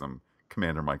criticism,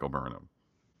 Commander Michael Burnham.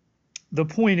 The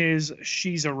point is,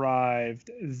 she's arrived.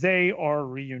 They are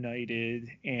reunited,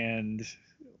 and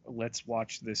let's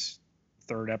watch this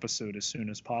third episode as soon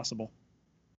as possible.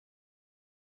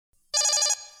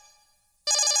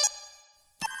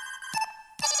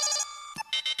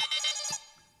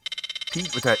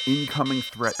 Pete, with that incoming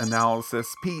threat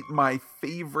analysis. Pete, my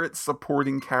favorite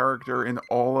supporting character in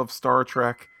all of Star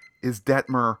Trek is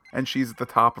Detmer, and she's at the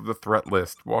top of the threat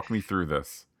list. Walk me through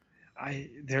this.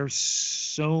 There's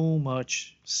so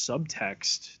much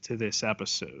subtext to this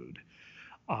episode.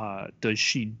 Does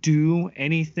she do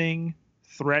anything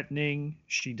threatening,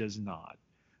 she does not.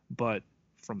 But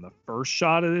from the first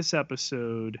shot of this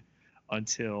episode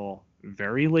until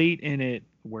very late in it,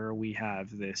 where we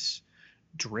have this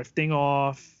drifting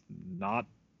off, not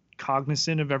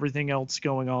cognizant of everything else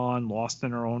going on, lost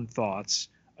in her own thoughts.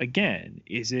 Again,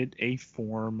 is it a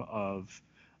form of,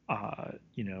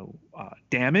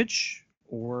 damage,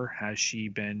 or has she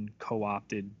been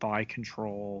co-opted by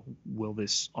control? Will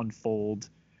this unfold,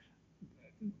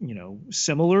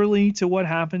 similarly to what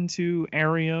happened to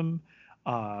Arium,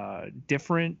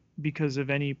 different because of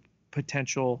any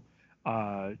potential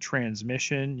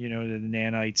transmission? The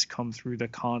nanites come through the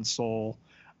console.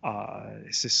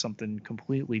 Is this something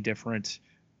completely different?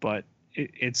 But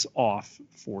it's off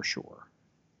for sure.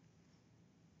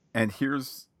 And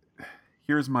here's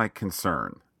my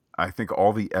concern. I think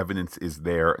all the evidence is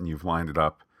there and you've lined it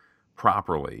up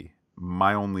properly.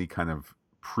 My only kind of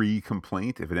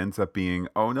pre-complaint, if it ends up being,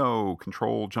 oh no,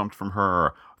 control jumped from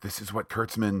her, this is what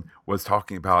Kurtzman was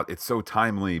talking about, it's so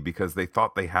timely because they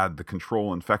thought they had the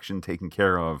control infection taken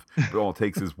care of, but all it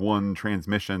takes is one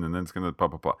transmission and then it's going to blah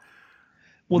blah blah.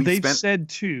 Well, they've said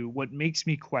too, what makes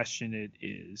me question it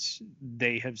is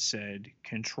they have said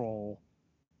control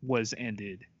was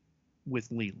ended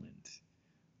with Leland.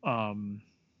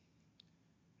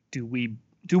 Do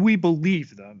we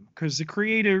believe them? Because the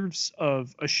creators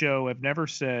of a show have never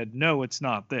said, no, it's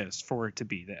not this, for it to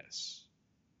be this.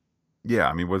 Yeah,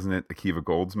 I mean, wasn't it Akiva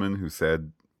Goldsman who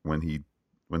said when he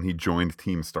joined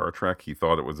Team Star Trek, he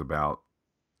thought it was about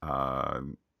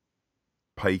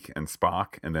Pike and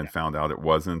Spock, and then found out it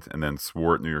wasn't, and then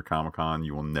swore at New York Comic Con,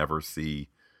 you'll never see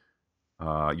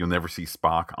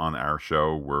Spock on our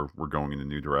show. We're going in a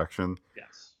new direction.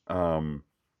 Yes.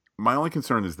 My only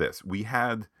concern is this: we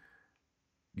had,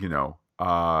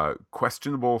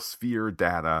 questionable sphere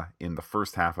data in the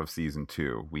first half of season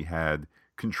 2. We had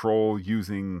control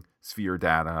using sphere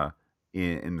data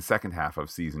in the second half of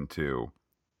season 2.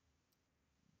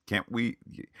 Can't we,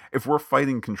 if we're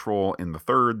fighting control in the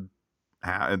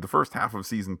first half of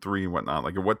season 3 and whatnot,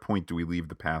 like at what point do we leave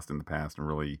the past in the past and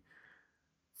really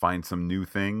find some new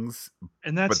things?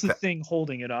 And that's the thing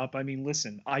holding it up. I mean,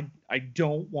 listen, I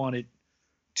don't want it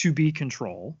to be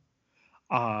control.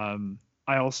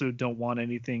 I also don't want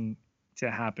anything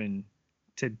to happen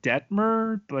to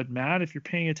Detmer, but Matt, if you're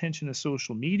paying attention to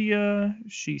social media,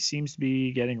 she seems to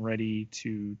be getting ready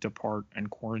to depart and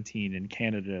quarantine in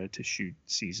Canada to shoot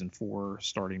season 4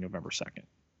 starting November 2nd.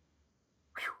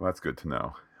 Well, that's good to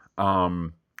know.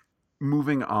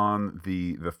 Moving on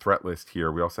the threat list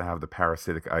here, we also have the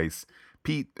parasitic ice.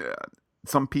 Pete,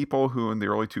 some people who in the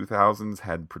early 2000s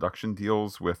had production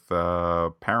deals with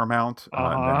Paramount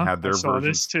and then had their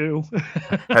versions too.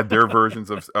 had their versions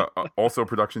of also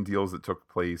production deals that took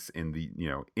place in the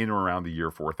in or around the year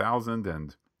 4000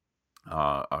 and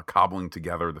cobbling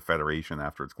together the Federation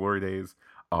after its glory days.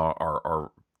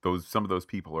 Are those some of those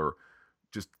people are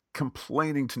just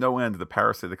complaining to no end the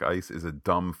parasitic ice is a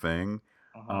dumb thing.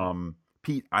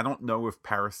 Pete, I don't know if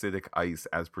parasitic ice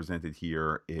as presented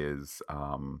here is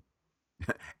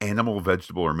animal,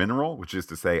 vegetable, or mineral, which is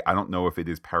to say, I don't know if it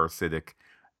is parasitic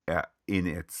in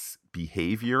its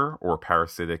behavior or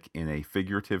parasitic in a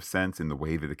figurative sense in the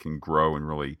way that it can grow and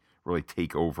really, really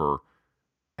take over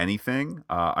anything.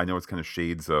 I know it's kind of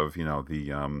shades of,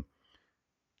 the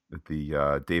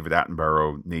David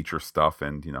Attenborough nature stuff,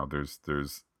 and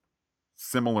there's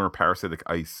similar parasitic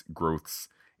ice growths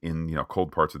in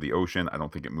cold parts of the ocean. I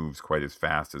don't think it moves quite as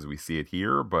fast as we see it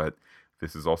here, but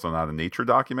this is also not a nature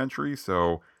documentary,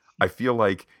 so I feel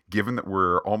like given that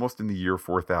we're almost in the year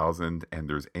 4000 and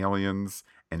there's aliens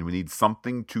and we need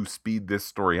something to speed this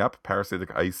story up,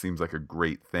 parasitic ice seems like a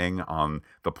great thing on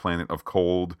the planet of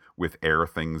cold with air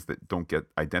things that don't get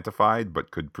identified but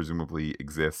could presumably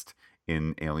exist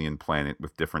in alien planet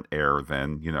with different air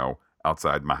than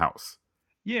outside my house.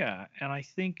 Yeah, and I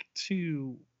think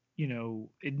too,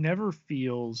 it never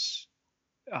feels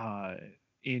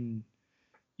in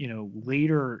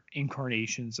later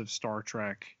incarnations of Star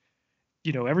Trek,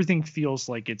 everything feels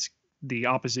like it's the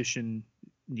opposition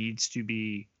needs to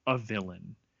be a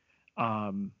villain.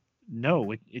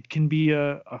 No, it can be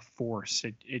a force.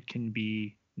 It can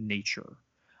be nature.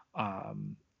 The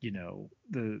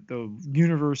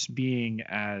universe being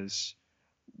as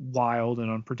wild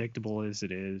and unpredictable as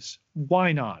it is,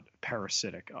 why not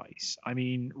parasitic ice? I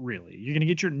mean, really, you're going to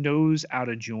get your nose out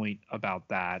of joint about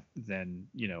that, then,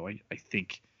 I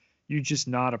think you're just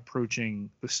not approaching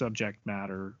the subject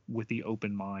matter with the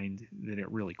open mind that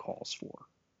it really calls for.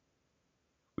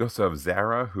 We also have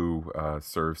Zara, who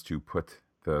serves to put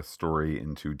the story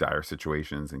into dire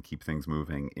situations and keep things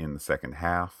moving in the second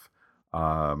half.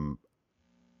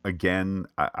 again,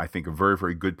 I think a very,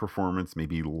 very good performance,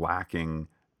 maybe lacking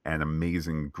an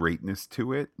amazing greatness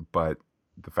to it, but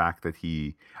the fact that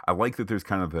I like that there's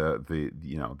kind of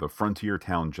the frontier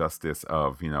town justice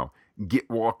of, get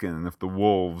walking, and if the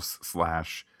wolves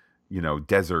slash,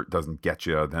 desert doesn't get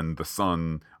you, then the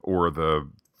sun or the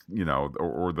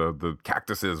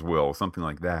cactuses will, something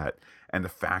like that. And the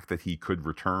fact that he could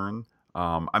return,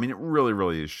 I mean, it really,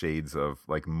 really is shades of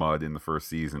like Mud in the first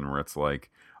season, where it's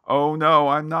like, oh no,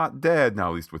 I'm not dead. Now,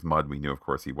 at least with Mud, we knew, of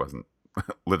course, he wasn't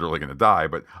literally going to die,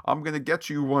 but I'm going to get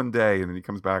you one day. And then he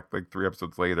comes back like 3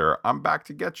 episodes later. I'm back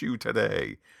to get you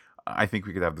today. I think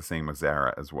we could have the same with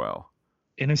Zara as well.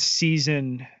 In a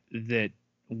season that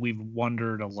we've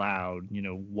wondered aloud,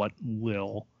 what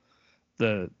will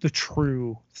the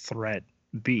true threat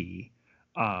be?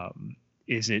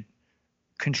 Is it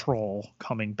Control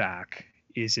coming back?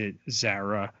 Is it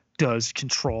Zara? Does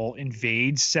Control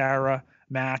invade Zara,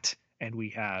 Matt? And we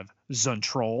have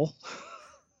Zuntrol.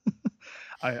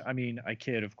 I mean, I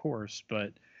kid, of course,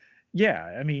 but yeah,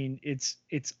 I mean, it's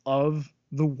of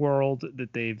the world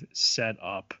that they've set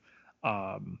up,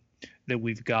 that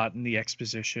we've gotten the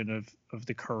exposition of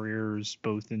the couriers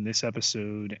both in this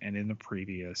episode and in the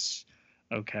previous.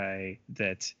 Okay,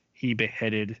 that he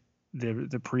beheaded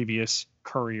the previous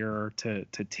courier to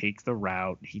take the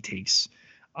route. He takes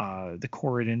the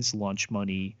Corridans' lunch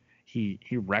money. He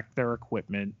wrecked their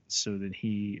equipment so that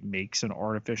he makes an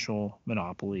artificial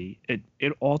monopoly.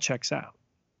 It all checks out.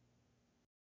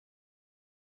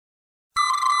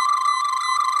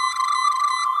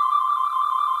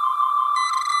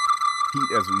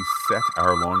 Pete, as we set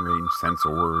our long range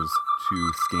sensors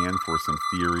to scan for some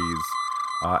theories,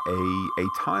 a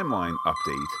timeline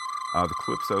update. The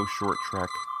Calypso short trek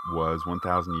was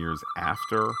 1,000 years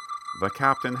after the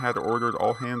captain had ordered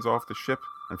all hands off the ship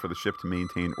and for the ship to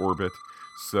maintain orbit.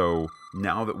 So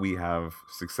now that we have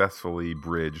successfully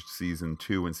bridged season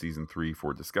 2 and season 3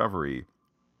 for Discovery,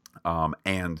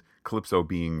 and Calypso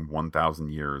being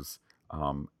 1,000 years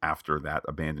after that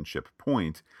abandoned ship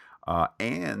point,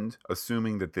 and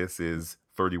assuming that this is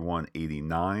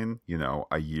 3189,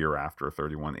 a year after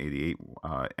 3188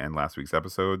 and last week's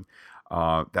episode,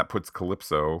 that puts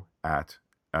Calypso at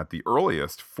the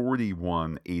earliest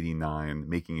 4189,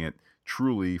 making it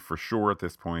truly, for sure at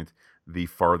this point, the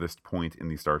farthest point in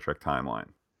the Star Trek timeline.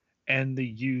 And the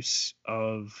use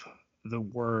of the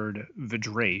word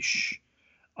Vidrash,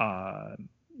 uh,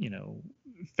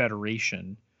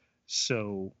 Federation.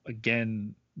 So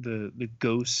again, the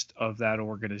ghost of that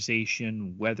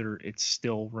organization, whether it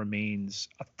still remains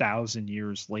 1,000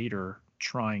 years later,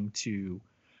 trying to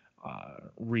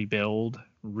rebuild,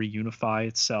 reunify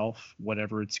itself,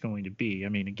 whatever it's going to be. I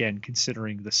mean, again,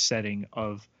 considering the setting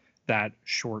of that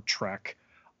short trek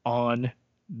on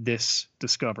this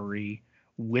Discovery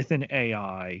with an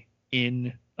AI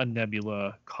in a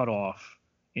nebula cut off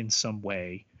in some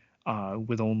way,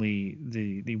 with only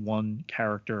the one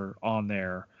character on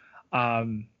there.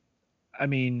 I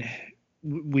mean,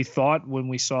 we thought when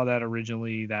we saw that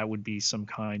originally that would be some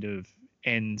kind of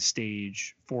end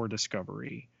stage for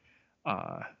Discovery.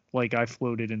 Like I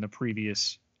floated in the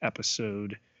previous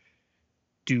episode,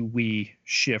 do we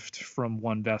shift from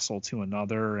one vessel to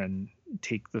another and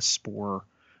take the spore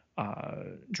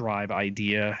drive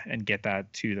idea and get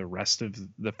that to the rest of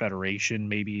the Federation?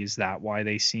 Maybe is that why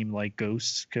they seem like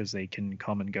ghosts, because they can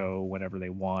come and go whenever they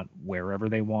want, wherever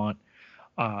they want,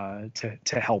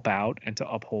 to help out and to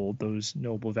uphold those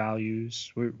noble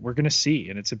values. We're going to see,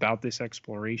 and it's about this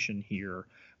exploration here,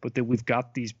 but that we've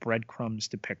got these breadcrumbs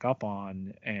to pick up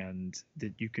on, and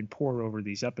that you can pour over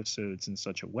these episodes in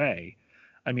such a way.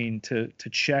 I mean, to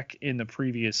check in the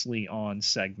previously on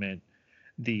segment,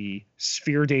 the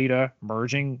sphere data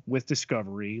merging with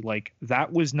Discovery, like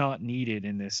that was not needed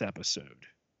in this episode.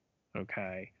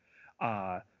 Okay.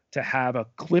 To have a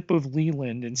clip of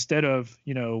Leland instead of,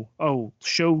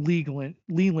 show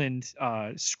Leland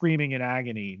screaming in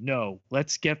agony. No,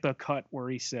 let's get the cut where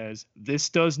he says, "This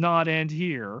does not end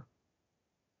here."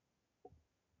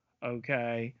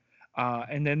 Okay.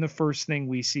 And then the first thing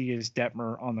we see is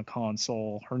Detmer on the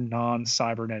console, her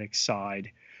non-cybernetic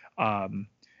side.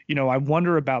 I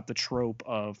wonder about the trope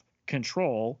of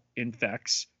Control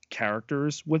infects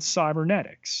characters with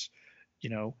cybernetics.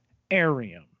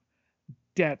 Arium,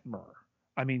 Detmer.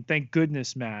 I mean, thank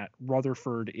goodness, Matt,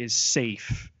 Rutherford is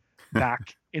safe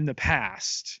back in the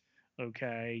past.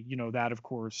 Okay. That, of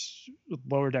course,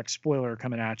 Lower Deck spoiler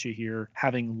coming at you here,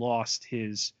 having lost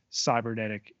his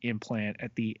cybernetic implant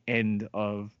at the end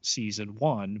of season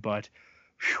 1. But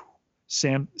whew,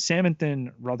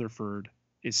 Samantha Rutherford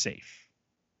is safe.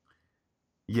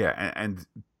 Yeah, and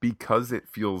because it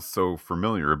feels so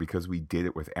familiar, because we did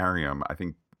it with Arium, I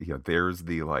think there's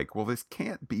the like, well, this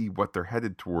can't be what they're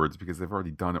headed towards because they've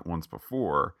already done it once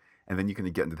before, and then you can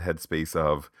get into the headspace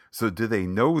of, so do they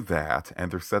know that,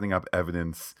 and they're setting up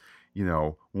evidence,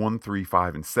 1, 3,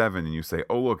 5, and 7, and you say,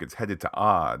 oh look, it's headed to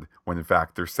odd, when in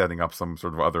fact they're setting up some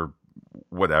sort of other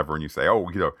whatever, and you say, oh,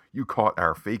 you caught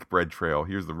our fake bread trail.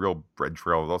 Here's the real bread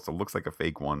trail. It also looks like a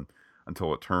fake one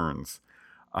until it turns.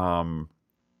 Um,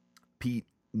 Pete,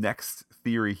 next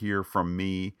theory here from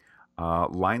me.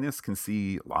 Linus can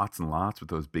see lots and lots with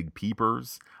those big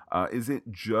peepers. Is it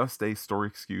just a story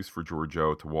excuse for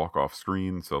Giorgio to walk off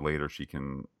screen so later she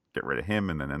can get rid of him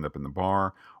and then end up in the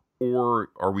bar? Or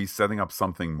are we setting up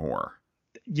something more?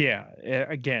 Yeah,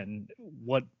 again,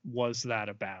 what was that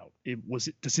about?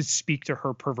 Does it speak to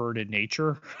her perverted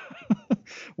nature?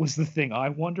 Was the thing I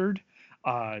wondered.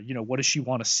 What does she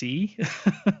want to see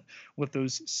with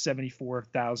those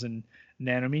 74,000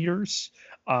 nanometers?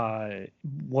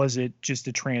 Was it just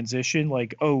a transition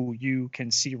like, oh, you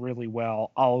can see really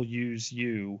well, I'll use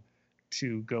you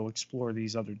to go explore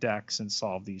these other decks and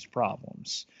solve these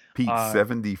problems? Pete, Uh,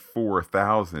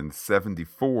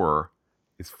 74,074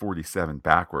 is 47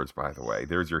 backwards, by the way.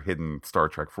 There's your hidden Star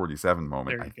Trek 47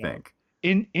 moment, There I you go. think.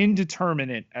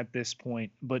 Indeterminate at this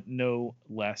point, but no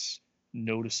less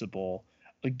noticeable.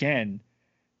 Again,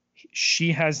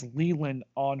 she has Leland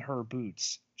on her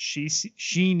boots. She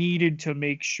needed to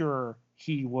make sure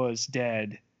he was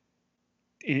dead.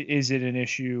 Is it an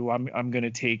issue? I'm going to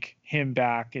take him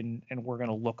back, and we're going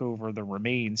to look over the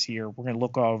remains here. We're going to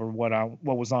look over what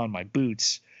was on my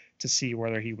boots to see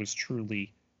whether he was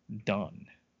truly done.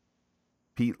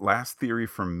 Pete, last theory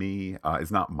from me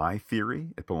is not my theory.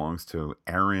 It belongs to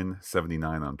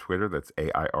Aaron79 on Twitter. That's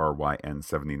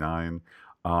AIRYN79.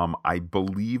 I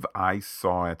believe I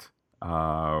saw it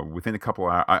within a couple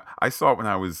hours. I saw it when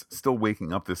I was still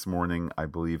waking up this morning. I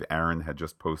believe Aaron had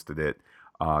just posted it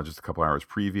just a couple hours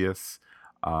previous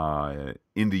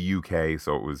in the UK.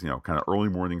 So it was, kind of early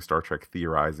morning Star Trek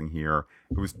theorizing here.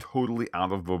 It was totally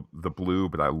out of the blue,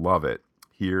 but I love it.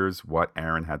 Here's what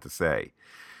Aaron had to say.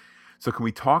 So, can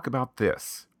we talk about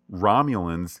this?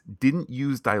 Romulans didn't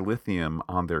use dilithium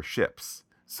on their ships.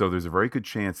 So, there's a very good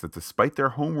chance that despite their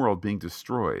homeworld being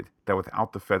destroyed, that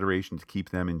without the Federation to keep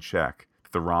them in check,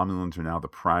 the Romulans are now the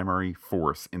primary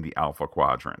force in the Alpha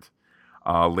Quadrant.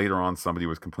 Later on, somebody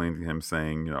was complaining to him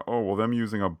saying, oh, well, them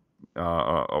using a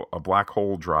black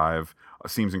hole drive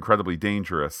seems incredibly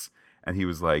dangerous. And he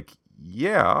was like,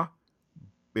 yeah,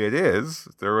 it is.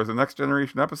 There was a Next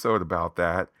Generation episode about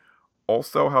that.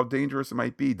 Also, how dangerous it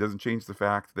might be doesn't change the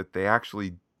fact that they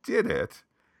actually did it.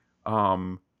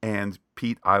 And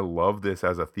Pete, I love this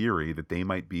as a theory that they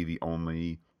might be the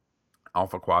only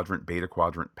Alpha Quadrant, Beta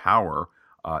Quadrant power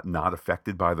not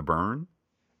affected by the burn.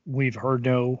 We've heard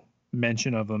no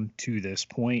mention of them to this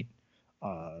point,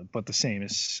 but the same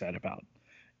is said about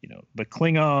the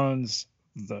Klingons,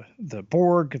 the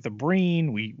Borg, the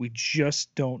Breen. We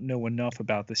just don't know enough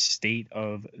about the state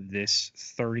of this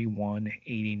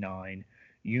 3189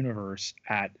 universe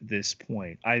at this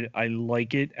point. I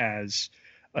like it as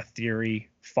a theory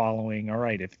following. All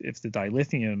right, if the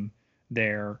dilithium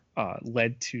there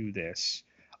led to this,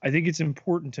 I think it's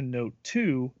important to note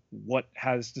too what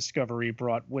has Discovery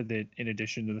brought with it in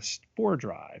addition to the spore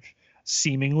drive.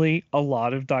 Seemingly a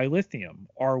lot of dilithium.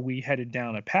 Are we headed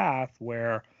down a path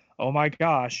where, oh my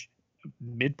gosh,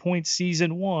 midpoint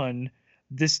season one,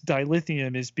 this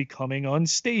dilithium is becoming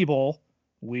unstable?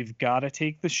 We've got to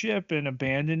take the ship and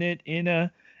abandon it in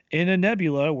a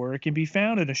nebula where it can be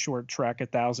found in a short trek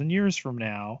 1,000 years from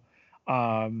now.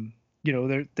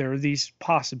 There are these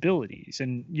possibilities,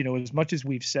 and as much as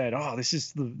we've said, oh, this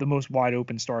is the most wide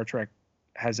open Star Trek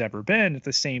has ever been, at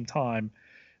the same time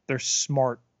they're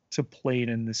smart to play it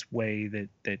in this way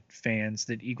that fans,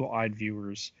 that eagle-eyed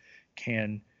viewers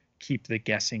can keep the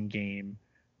guessing game,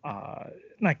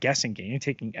 not guessing game,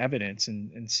 taking evidence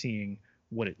and seeing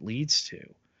what it leads to.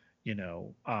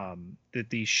 That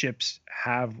these ships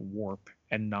have warp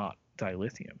and not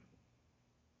dilithium.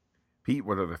 Pete,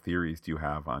 what other theories do you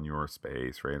have on your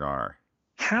space radar?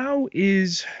 How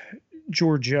is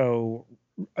Giorgio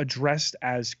addressed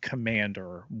as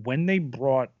commander when they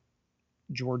brought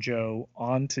Giorgio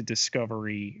onto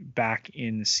Discovery back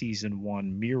in season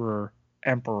one, Mirror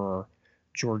Emperor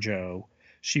Giorgio?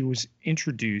 She was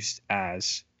introduced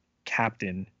as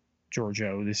Captain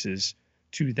Giorgio. This is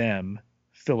to them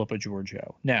Philippa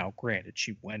Giorgio. Now, granted,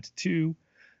 she went to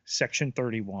Section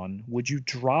 31. Would you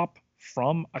drop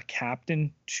from a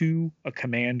captain to a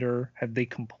commander? Have they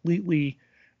completely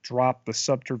dropped the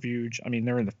subterfuge? I mean,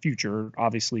 they're in the future.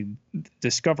 Obviously,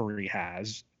 Discovery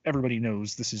has. everybody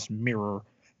knows this is Mirror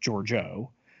Georgiou.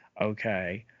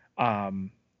 Okay.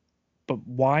 Um, but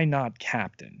why not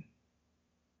Captain?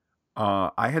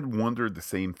 I had wondered the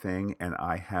same thing, and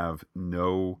I have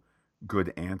no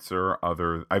good answer. I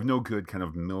have no good kind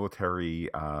of military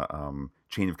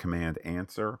chain of command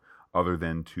answer other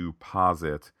than to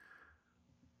posit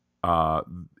uh,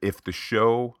 if the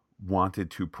show wanted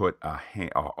to put a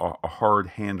hard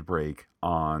handbrake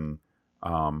on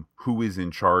who is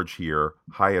in charge here,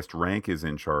 highest rank is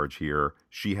in charge here.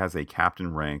 She has a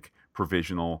captain rank,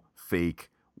 provisional, fake,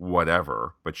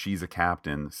 whatever, but she's a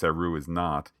captain. Saru is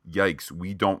not. Yikes,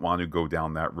 we don't want to go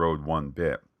down that road one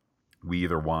bit. We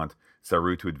either want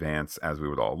Saru to advance as we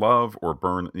would all love, or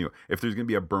if there's going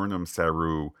to be a Burnham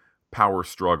Saru power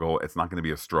struggle, it's not going to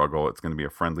be a struggle. It's going to be a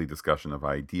friendly discussion of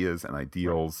ideas and Right.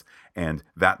 ideals, and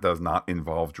that does not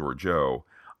involve Georgiou.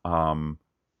 Um,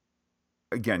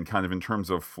 Again, kind of in terms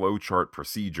of flowchart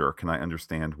procedure, can I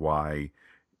understand why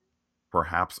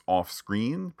perhaps off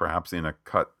screen, perhaps in a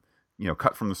cut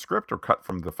from the script or cut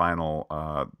from the final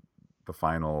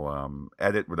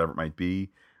edit, whatever it might be,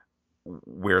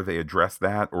 where they address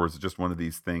that, or is it just one of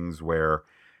these things where,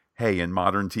 hey, in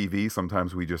modern TV,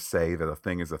 sometimes we just say that a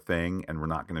thing is a thing, and we're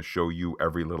not going to show you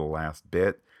every little last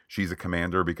bit. She's a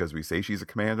commander because we say she's a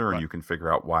commander, and Right. you can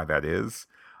figure out why that is.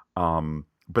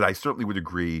 But I certainly would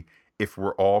agree if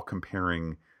we're all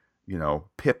comparing,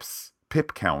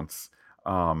 pip counts.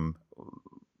 Um,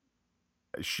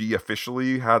 she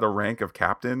officially had a rank of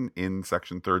captain in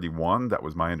Section 31. That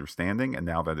was my understanding, and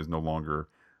now that is no longer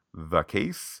the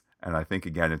case. And I think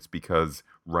again, it's because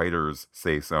writers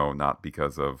say so, not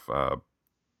because of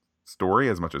story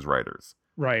as much as writers.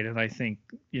 Right. And I think,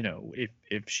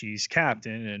 if she's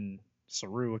captain and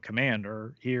Saru a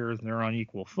commander, here they're on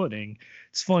equal footing.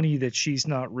 It's funny that she's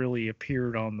not really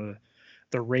appeared on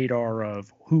the radar of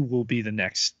who will be the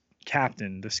next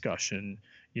captain discussion.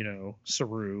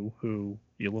 Saru, who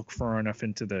you look far enough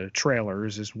into the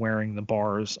trailers, is wearing the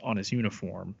bars on his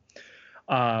uniform.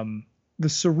 The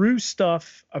Saru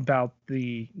stuff about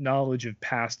the knowledge of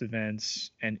past events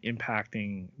and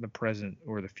impacting the present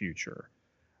or the future,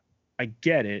 I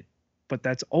get it, but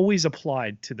that's always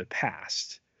applied to the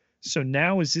past. So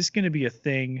now is this going to be a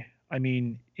thing? I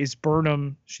mean, is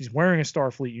Burnham, she's wearing a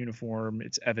Starfleet uniform.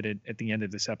 It's evident at the end of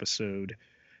this episode.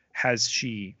 Has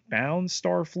she found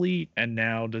Starfleet? And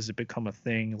now does it become a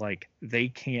thing like they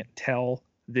can't tell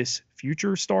this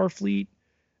future Starfleet?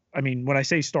 I mean, when I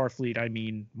say Starfleet, I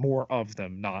mean more of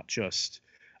them, not just,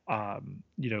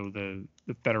 the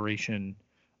Federation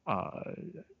uh,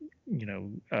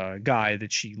 guy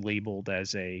that she labeled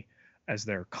as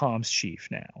their comms chief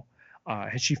now.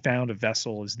 Has she found a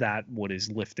vessel? Is that what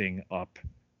is lifting up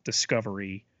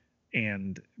Discovery,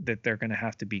 and that they're going to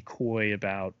have to be coy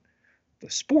about the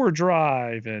spore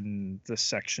drive and the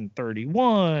Section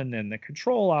 31 and the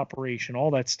control operation,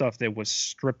 all that stuff that was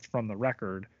stripped from the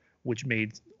record, which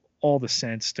made all the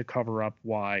sense to cover up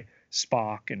why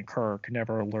Spock and Kirk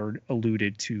never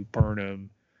alluded to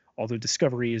Burnham, although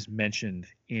Discovery is mentioned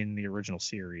in the original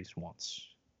series once.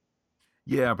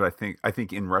 Yeah, but I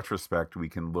think in retrospect we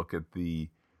can look at the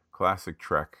classic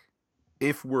Trek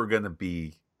if we're gonna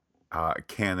be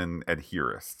canon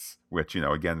adherists, which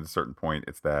again at a certain point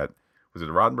it's that was it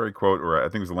a Roddenberry quote or I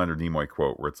think it was a Leonard Nimoy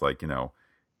quote where it's like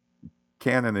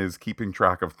canon is keeping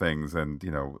track of things and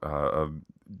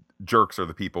jerks are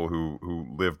the people who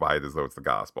live by it as though it's the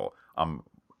gospel. I'm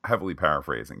heavily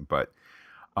paraphrasing, but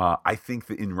I think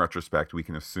that in retrospect, we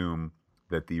can assume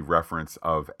that the reference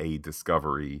of a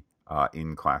discovery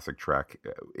in classic Trek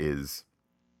is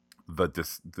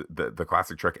the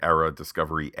classic Trek era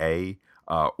Discovery A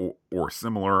or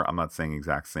similar. I'm not saying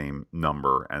exact same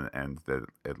number, and that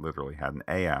it literally had an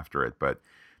A after it, but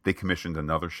they commissioned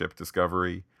another ship,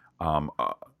 Discovery.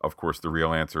 Of course, the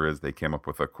real answer is they came up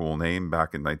with a cool name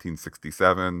back in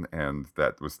 1967, and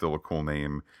that was still a cool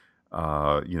name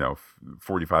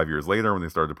 45 years later when they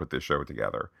started to put this show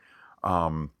together.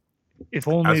 Um, If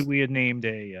only as we had named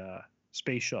a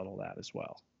space shuttle that as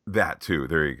well. that too,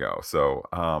 there you go. So,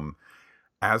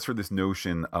 as for this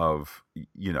notion of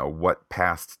what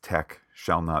past tech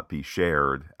shall not be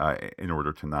shared in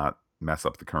order to not mess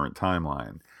up the current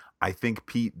timeline, I think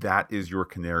Pete, that is your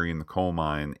canary in the coal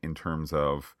mine in terms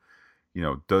of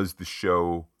does the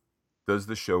show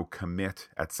commit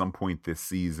at some point this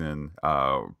season,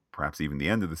 perhaps even the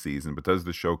end of the season, but does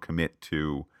the show commit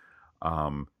to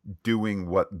um, doing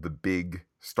what the big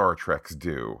Star Treks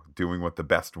do, doing what the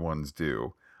best ones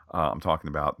do? I'm talking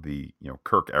about the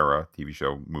Kirk era TV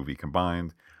show movie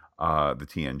combined, the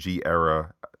TNG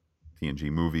era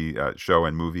TNG movie show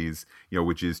and movies,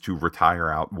 which is to retire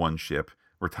out one ship,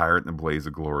 retire it in a blaze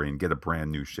of glory and get a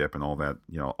brand new ship and all that,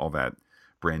 all that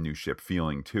brand new ship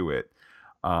feeling to it.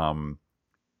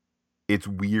 It's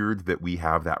weird that we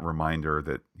have that reminder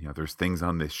that, there's things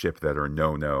on this ship that are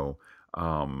no.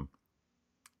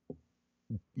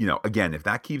 Again, if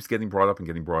that keeps getting brought up and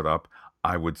getting brought up,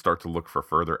 I would start to look for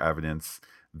further evidence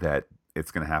that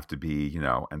it's going to have to be,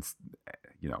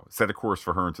 set a course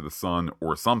for her into the sun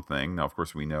or something. Now, of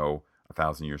course, we know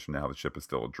 1,000 years from now the ship is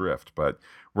still adrift, but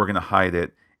we're going to hide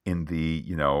it in the,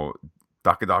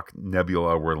 Dakadak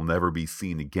Nebula where it'll never be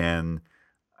seen again.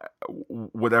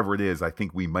 Whatever it is, I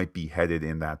think we might be headed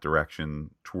in that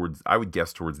direction I would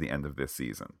guess, towards the end of this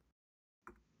season.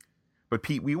 But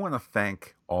Pete, we want to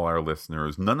thank all our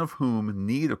listeners, none of whom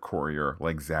need a courier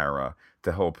like Zara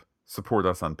to help support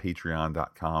us on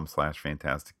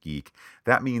patreon.com/Fantastic Geek.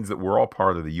 That means that we're all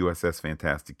part of the USS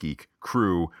Fantastic Geek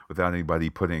crew without anybody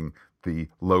putting the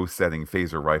low-setting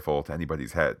phaser rifle to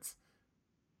anybody's heads.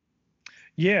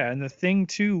 Yeah, and the thing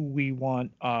too we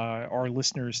want our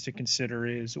listeners to consider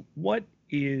is, what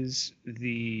is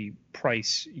the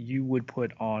price you would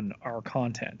put on our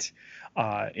content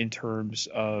in terms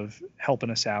of helping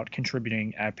us out,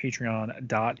 contributing at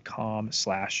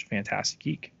patreon.com/Fantastic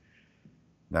Geek.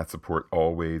 That support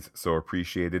always so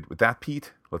appreciated. With that,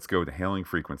 Pete, let's go to Hailing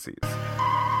Frequencies.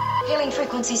 Hailing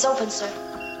frequencies open, sir.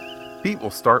 Pete,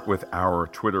 we'll start with our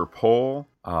Twitter poll.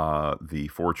 The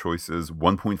 4 choices: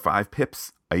 1.5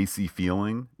 pips, icy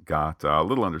feeling, got a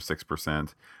little under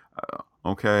 6%.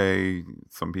 Okay,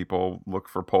 some people look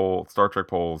for Star Trek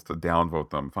polls to downvote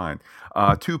them. Fine.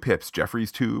 2 pips,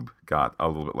 Jeffrey's Tube, got a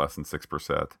little bit less than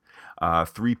 6%.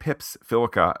 3 pips,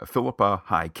 Philippa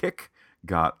High Kick,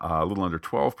 got a little under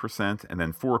 12%. And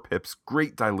then 4 pips,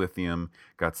 Great Dilithium,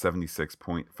 got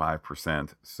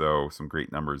 76.5%. So some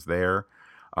great numbers there.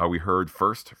 We heard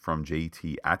first from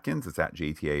JT Atkins. It's at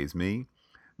JTA is me.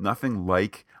 Nothing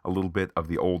like a little bit of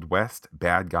the Old West,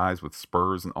 bad guys with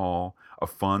spurs and all. A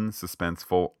fun,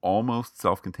 suspenseful, almost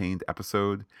self-contained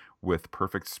episode with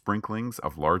perfect sprinklings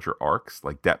of larger arcs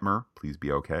like Detmer, Please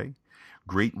Be Okay.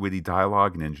 Great witty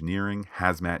dialogue and engineering.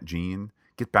 Hazmat Gene,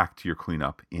 get back to your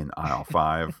cleanup in aisle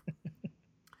 5.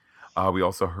 We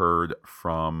also heard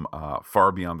from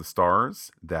Far Beyond the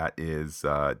Stars. That is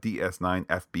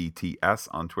DS9FBTS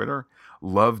on Twitter.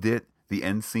 Loved it. The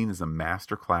end scene is a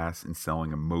masterclass in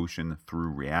selling emotion through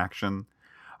reaction.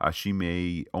 She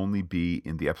may only be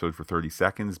in the episode for 30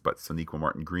 seconds, but Sonequa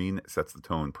Martin Green sets the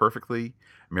tone perfectly.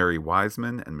 Mary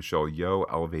Wiseman and Michelle Yeoh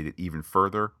elevate it even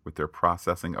further with their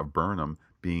processing of Burnham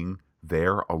being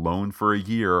there alone for a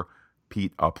year.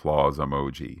 Pete, applause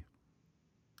emoji.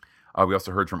 We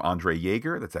also heard from Andre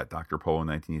Yeager. That's at Dr. Polo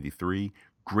 1983.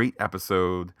 Great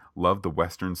episode. Loved the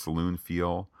Western saloon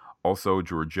feel. Also,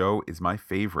 Giorgio is my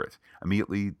favorite.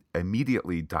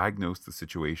 Immediately diagnosed the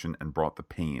situation and brought the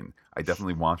pain. I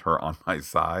definitely want her on my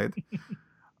side.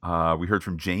 We heard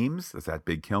from James. That's at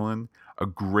Big Killin. A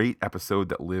great episode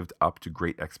that lived up to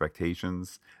great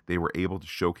expectations. They were able to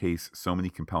showcase so many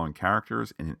compelling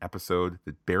characters in an episode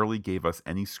that barely gave us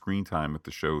any screen time with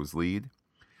the show's lead.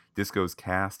 Disco's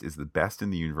cast is the best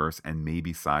in the universe and maybe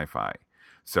sci-fi.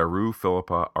 Saru,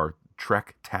 Philippa are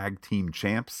Trek tag team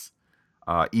champs.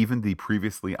 Even the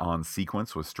previously on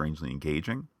sequence was strangely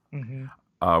engaging.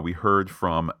 Mm-hmm. We heard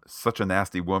from Such a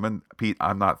Nasty Woman. Pete,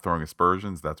 I'm not throwing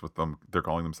aspersions. That's what they're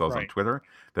calling themselves on Twitter.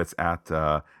 That's at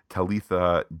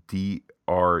Talitha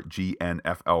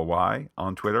DRGNFLY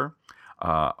on Twitter.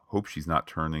 Hope she's not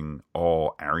turning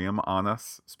all Arium on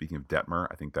us. Speaking of Detmer,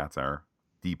 I think that's our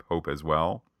deep hope as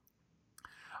well.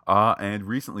 And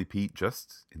recently, Pete,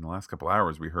 just in the last couple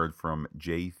hours, we heard from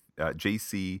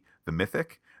JC the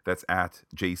Mythic. That's at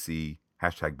JC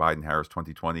 #Biden-Harris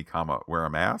 2020, wear a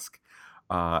mask.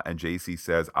 And JC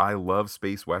says, I love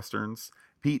space westerns.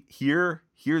 Pete,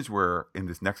 here's where, in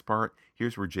this next part,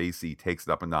 here's where JC takes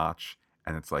it up a notch.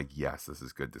 And it's like, yes, this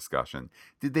is good discussion.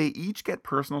 Did they each get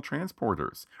personal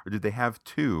transporters? Or did they have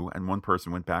 2 and one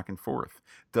person went back and forth?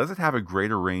 Does it have a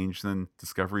greater range than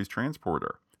Discovery's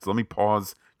transporter? So let me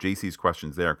pause JC's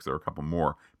questions there because there are a couple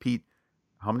more. Pete,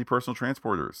 how many personal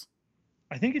transporters?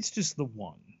 I think it's just the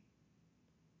one.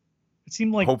 It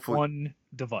seemed like one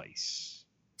device.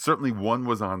 Certainly one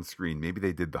was on screen. Maybe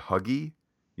they did the huggy,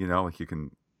 like you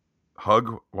can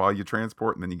hug while you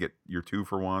transport and then you get your 2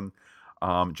 for 1.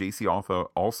 JC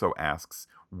also asks,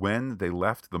 when they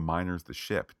left the miners the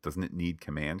ship, doesn't it need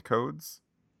command codes?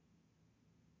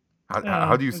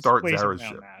 How do you start Zara's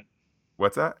ship? That.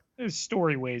 What's that? There's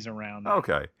story ways around that.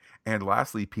 Okay. And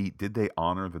lastly, Pete, did they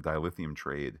honor the dilithium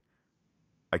trade?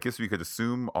 I guess we could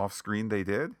assume off screen they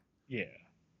did. Yeah.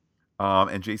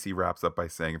 And JC wraps up by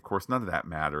saying, of course, none of that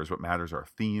matters. What matters are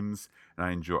themes. And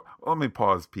I enjoy. Well, let me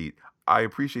pause, Pete. I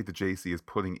appreciate that JC is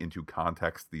putting into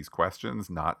context these questions,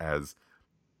 not as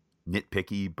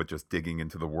nitpicky, but just digging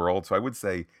into the world. So I would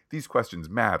say these questions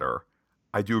matter.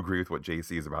 I do agree with what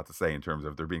JC is about to say in terms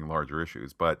of there being larger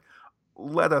issues, but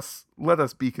let us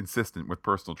be consistent with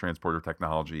personal transporter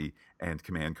technology and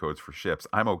command codes for ships.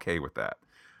 I'm okay with that.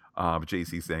 But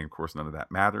JC saying, of course, none of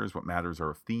that matters. What matters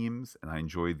are themes, and I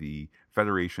enjoy the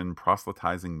Federation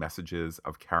proselytizing messages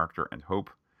of character and hope.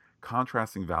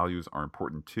 Contrasting values are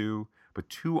important too, but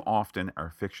too often our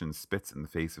fiction spits in the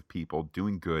face of people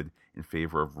doing good in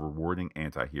favor of rewarding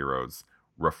anti-heroes.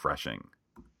 Refreshing.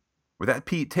 With that,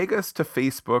 Pete, take us to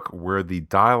Facebook, where the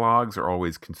dialogues are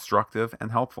always constructive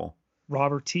and helpful.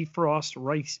 Robert T. Frost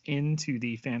writes into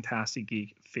the Fantastic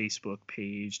Geek Facebook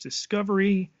page,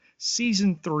 Discovery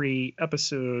Season 3,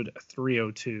 Episode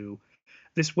 302.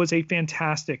 This was a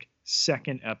fantastic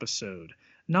second episode.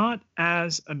 Not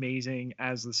as amazing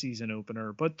as the season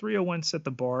opener, but 301 set the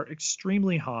bar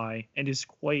extremely high and is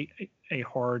quite the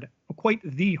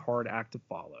hard act to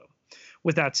follow.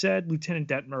 With that said, Lieutenant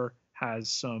Detmer has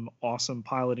some awesome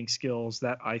piloting skills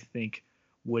that I think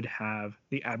would have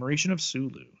the admiration of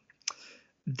Sulu.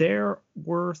 There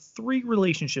were 3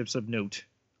 relationships of note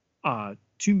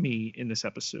to me in this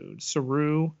episode: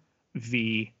 Saru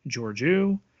v.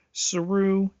 Georgiou,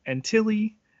 Saru and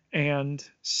Tilly, and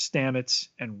Stamets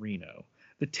and Reno.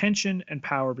 The tension and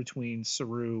power between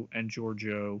Saru and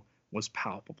Georgiou was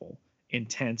palpable,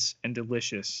 intense, and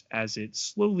delicious as it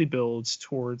slowly builds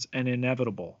towards an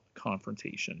inevitable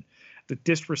confrontation. The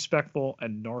disrespectful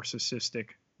and narcissistic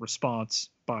response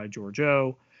by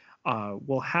Georgiou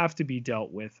will have to be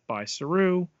dealt with by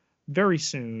Saru very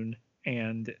soon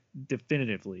and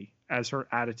definitively, as her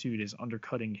attitude is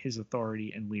undercutting his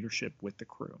authority and leadership with the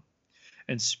crew.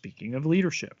 And speaking of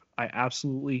leadership, I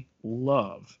absolutely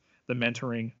love the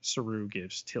mentoring Saru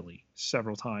gives Tilly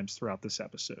several times throughout this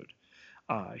episode.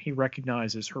 He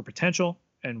recognizes her potential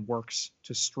and works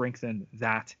to strengthen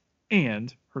that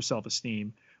and her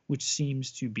self-esteem, which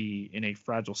seems to be in a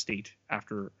fragile state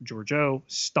after Georgiou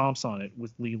stomps on it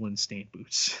with Leland stained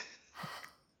boots.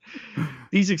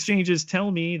 These exchanges tell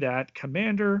me that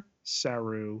Commander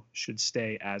Saru should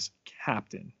stay as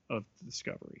captain of the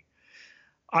Discovery.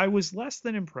 I was less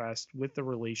than impressed with the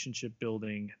relationship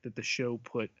building that the show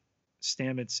put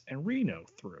Stamets and Reno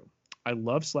through. I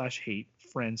love/hate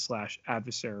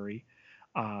friend/adversary,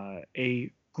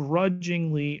 a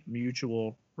grudgingly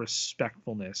mutual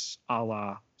respectfulness a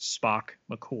la Spock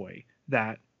McCoy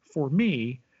that, for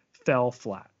me, fell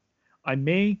flat. I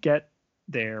may get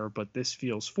there, but this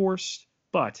feels forced.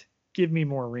 But give me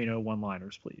more Reno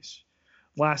one-liners, please.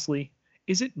 Lastly,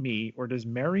 is it me or does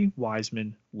Mary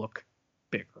Wiseman look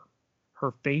bigger?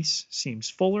 Her face seems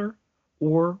fuller,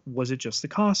 or was it just the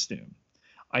costume?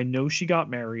 I know she got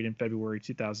married in February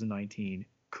 2019.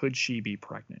 Could she be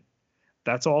pregnant?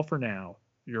 That's all for now.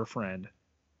 Your friend,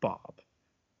 Bob.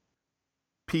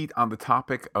 Pete, on the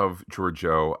topic of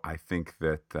Georgiou, I think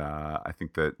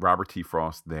that Robert T.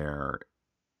 Frost there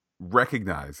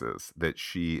recognizes that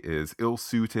she is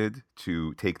ill-suited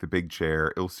to take the big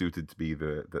chair, ill-suited to be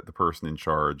the person in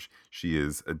charge. She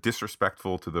is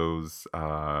disrespectful to those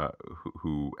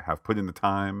who have put in the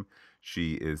time.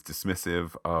 She is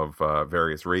dismissive of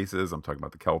various races. I'm talking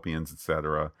about the Kelpians,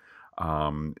 etc.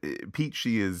 Pete,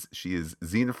 she is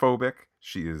xenophobic.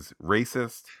 She is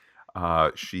racist.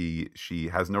 She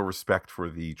has no respect for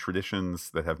the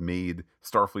traditions that have made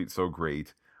Starfleet so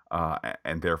great,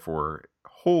 and therefore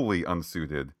wholly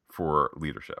unsuited for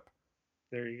leadership.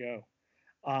 There you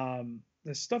go.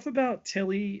 The stuff about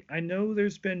Tilly, I know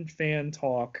there's been fan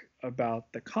talk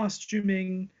about the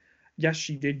costuming. Yes,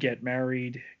 she did get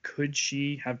married. Could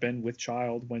she have been with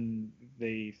child when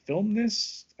they filmed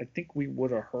this? I think we would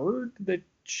have heard that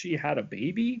she had a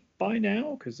baby by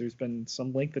now, because there's been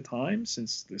some length of time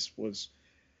since this was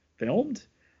filmed.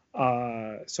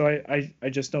 So I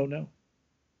just don't know.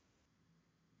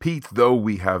 Pete, though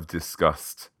we have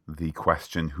discussed the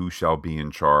question, who shall be in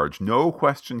charge, no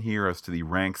question here as to the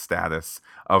rank status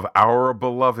of our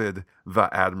beloved,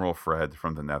 the Admiral Fred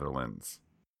from the Netherlands.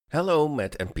 Hello,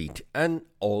 Matt and Pete, and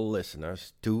all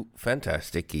listeners to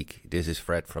Fantastic Geek. This is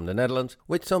Fred from the Netherlands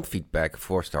with some feedback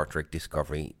for Star Trek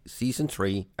Discovery Season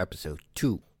 3, Episode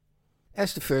 2.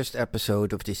 As the first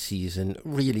episode of this season,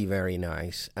 really very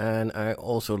nice, and I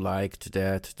also liked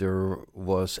that there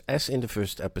was, as in the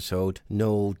first episode,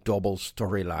 no double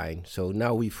storyline, so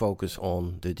now we focus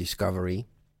on the Discovery.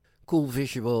 Cool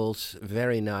visuals,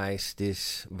 very nice,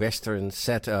 this western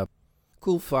setup,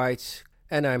 cool fights,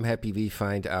 And I'm happy we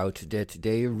find out that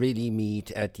they really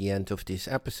meet at the end of this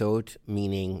episode,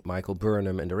 meaning Michael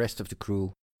Burnham and the rest of the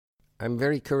crew. I'm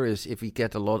very curious if we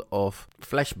get a lot of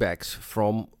flashbacks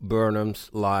from Burnham's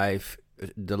life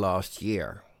the last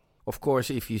year. Of course,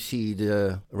 if you see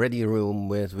the Ready Room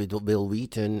with Will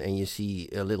Wheaton and you see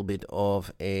a little bit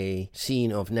of a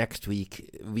scene of next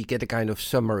week, we get a kind of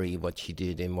summary what she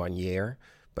did in 1 year.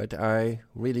 But I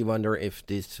really wonder if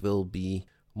this will be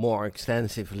more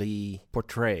extensively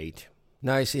portrayed.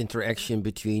 Nice interaction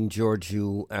between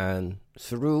Georgiou and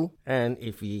Saru, and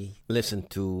if we listen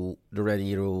to the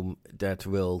Ready Room, that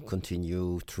will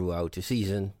continue throughout the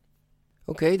season.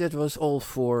 Okay, that was all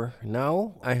for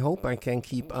now. I hope I can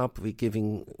keep up with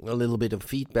giving a little bit of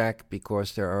feedback,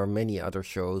 because there are many other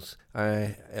shows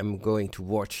I am going to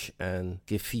watch and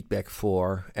give feedback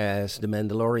for, as The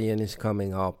Mandalorian is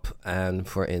coming up, and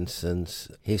for instance,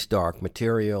 His Dark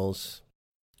Materials.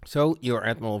 So your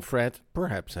Admiral Fred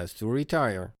perhaps has to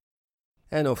retire.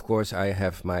 And of course I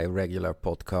have my regular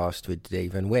podcast with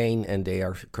Dave and Wayne, and they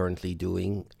are currently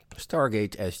doing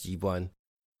Stargate SG-1,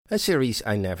 a series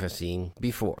I never seen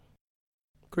before.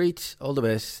 Greets, all the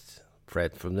best,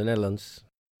 Fred from the Netherlands.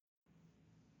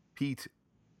 Pete,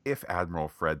 if Admiral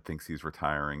Fred thinks he's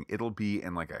retiring, it'll be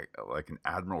in like an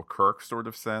Admiral Kirk sort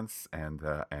of sense, and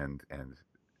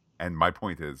my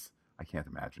point is, I can't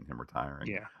imagine him retiring.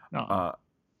 Yeah. No.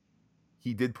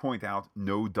 He did point out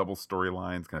no double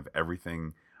storylines, kind of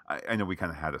everything. I know we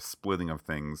kind of had a splitting of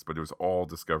things, but it was all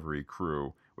Discovery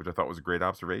crew, which I thought was a great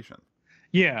observation.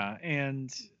 Yeah,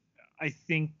 and I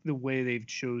think the way they've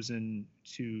chosen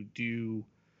to do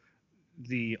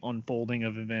the unfolding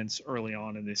of events early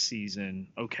on in this season,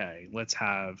 okay, let's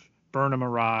have Burnham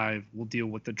arrive, we'll deal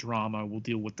with the drama, we'll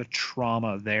deal with the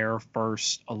trauma there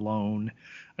first alone,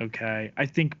 okay? I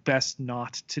think best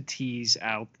not to tease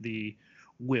out the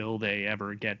will they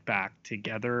ever get back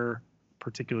together,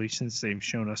 particularly since they've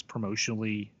shown us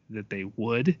promotionally that they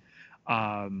would.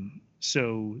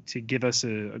 So to give us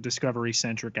a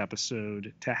Discovery-centric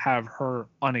episode, to have her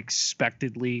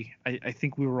unexpectedly, I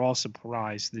think we were all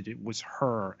surprised that it was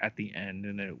her at the end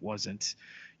and that it wasn't,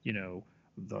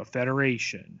 the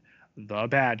Federation, the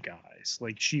bad guys.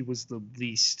 Like, she was the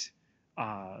least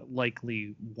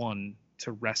likely one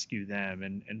to rescue them,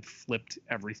 and flipped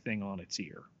everything on its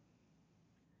ear.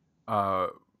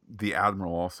 The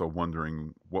Admiral also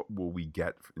wondering what will we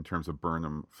get in terms of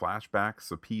Burnham flashbacks.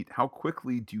 So Pete, how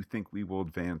quickly do you think we will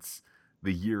advance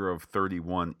the year of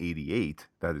 3188?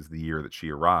 That is the year that she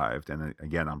arrived. And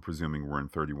again, I'm presuming we're in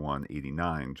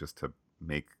 3189 just to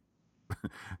make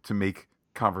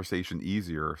conversation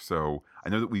easier. So I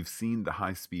know that we've seen the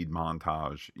high-speed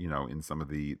montage, in some of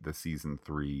the season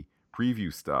 3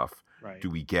 preview stuff. Right.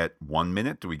 Do we get 1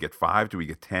 minute? Do we get 5? Do we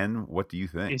get 10? What do you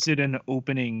think? Is it an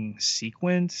opening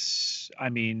sequence? I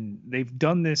mean, they've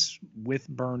done this with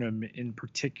Burnham in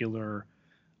particular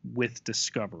with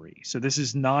Discovery. So this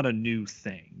is not a new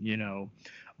thing,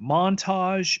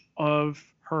 Montage of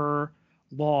her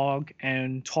log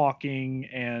and talking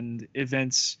and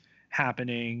events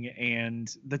happening,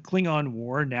 and the Klingon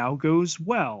War now goes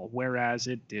well, whereas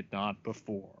it did not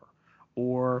before.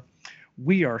 Or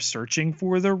we are searching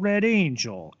for the Red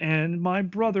Angel, and my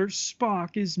brother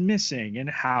Spock is missing, and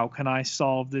how can I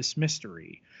solve this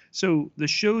mystery? So the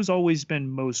show's always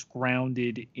been most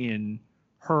grounded in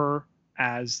her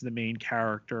as the main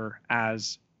character,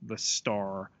 as the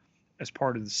star, as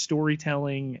part of the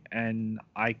storytelling, and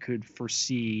I could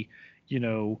foresee,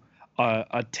 a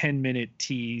 10-minute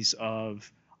tease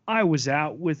of, I was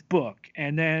out with Book,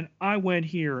 and then I went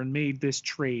here and made this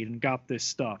trade and got this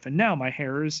stuff, and now my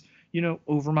hair is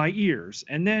over my ears,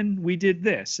 and then we did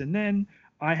this, and then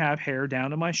I have hair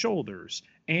down to my shoulders,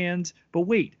 but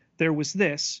wait, there was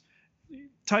this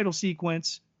title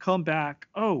sequence, come back,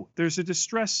 oh, there's a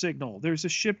distress signal, there's a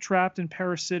ship trapped in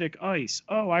parasitic ice,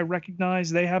 oh, I recognize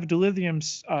they have a dilithium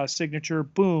signature,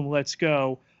 boom, let's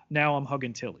go, now I'm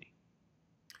hugging Tilly.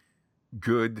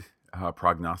 Good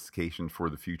prognostication for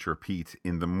the future, Pete.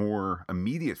 In the more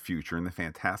immediate future, in the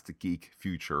Fantastic Geek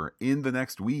future, in the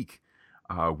next week,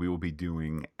 we will be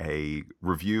doing a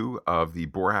review of the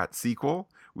Borat sequel.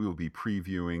 We will be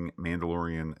previewing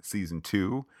Mandalorian Season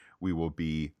 2. We will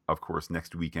be, of course,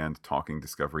 next weekend talking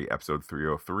Discovery Episode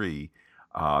 303,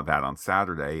 that on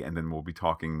Saturday. And then we'll be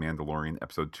talking Mandalorian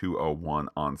Episode 201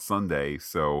 on Sunday.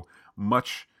 So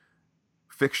much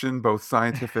fiction, both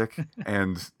scientific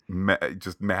and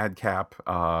just madcap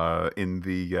in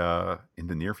the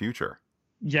near future.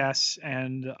 Yes,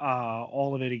 and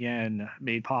all of it, again,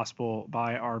 made possible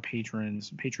by our patrons,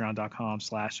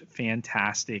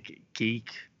 patreon.com/fantasticgeek.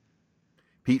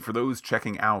 Pete, for those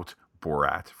checking out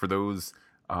Borat, for those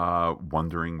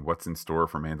wondering what's in store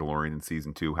for Mandalorian in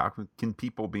Season 2, how can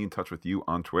people be in touch with you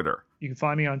on Twitter? You can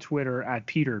find me on Twitter at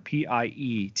Peter,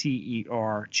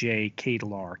 Pieterjkaelaar,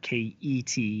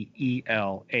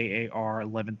 Ketelaar,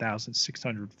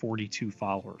 11,642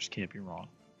 followers. Can't be wrong.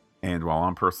 And while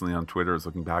I'm personally on Twitter as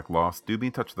Looking Back Lost, do be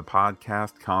in touch with the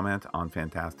podcast. Comment on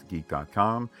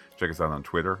fantasticgeek.com. Check us out on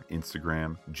Twitter,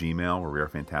 Instagram, Gmail, where we are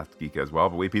Fantastic Geek as well.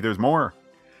 But wait, Pete, there's more.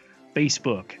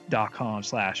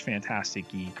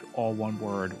 Facebook.com/fantasticgeek, all one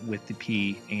word with the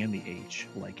P and the H,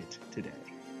 like it today.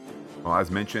 Well, as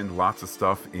mentioned, lots of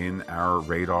stuff in our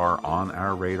radar, on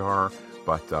our radar.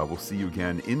 But we'll see you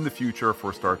again in the future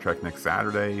for Star Trek next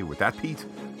Saturday. With that, Pete,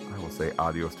 I will say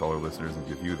adios to all our listeners and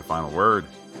give you the final word.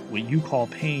 What you call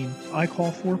pain, I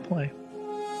call foreplay.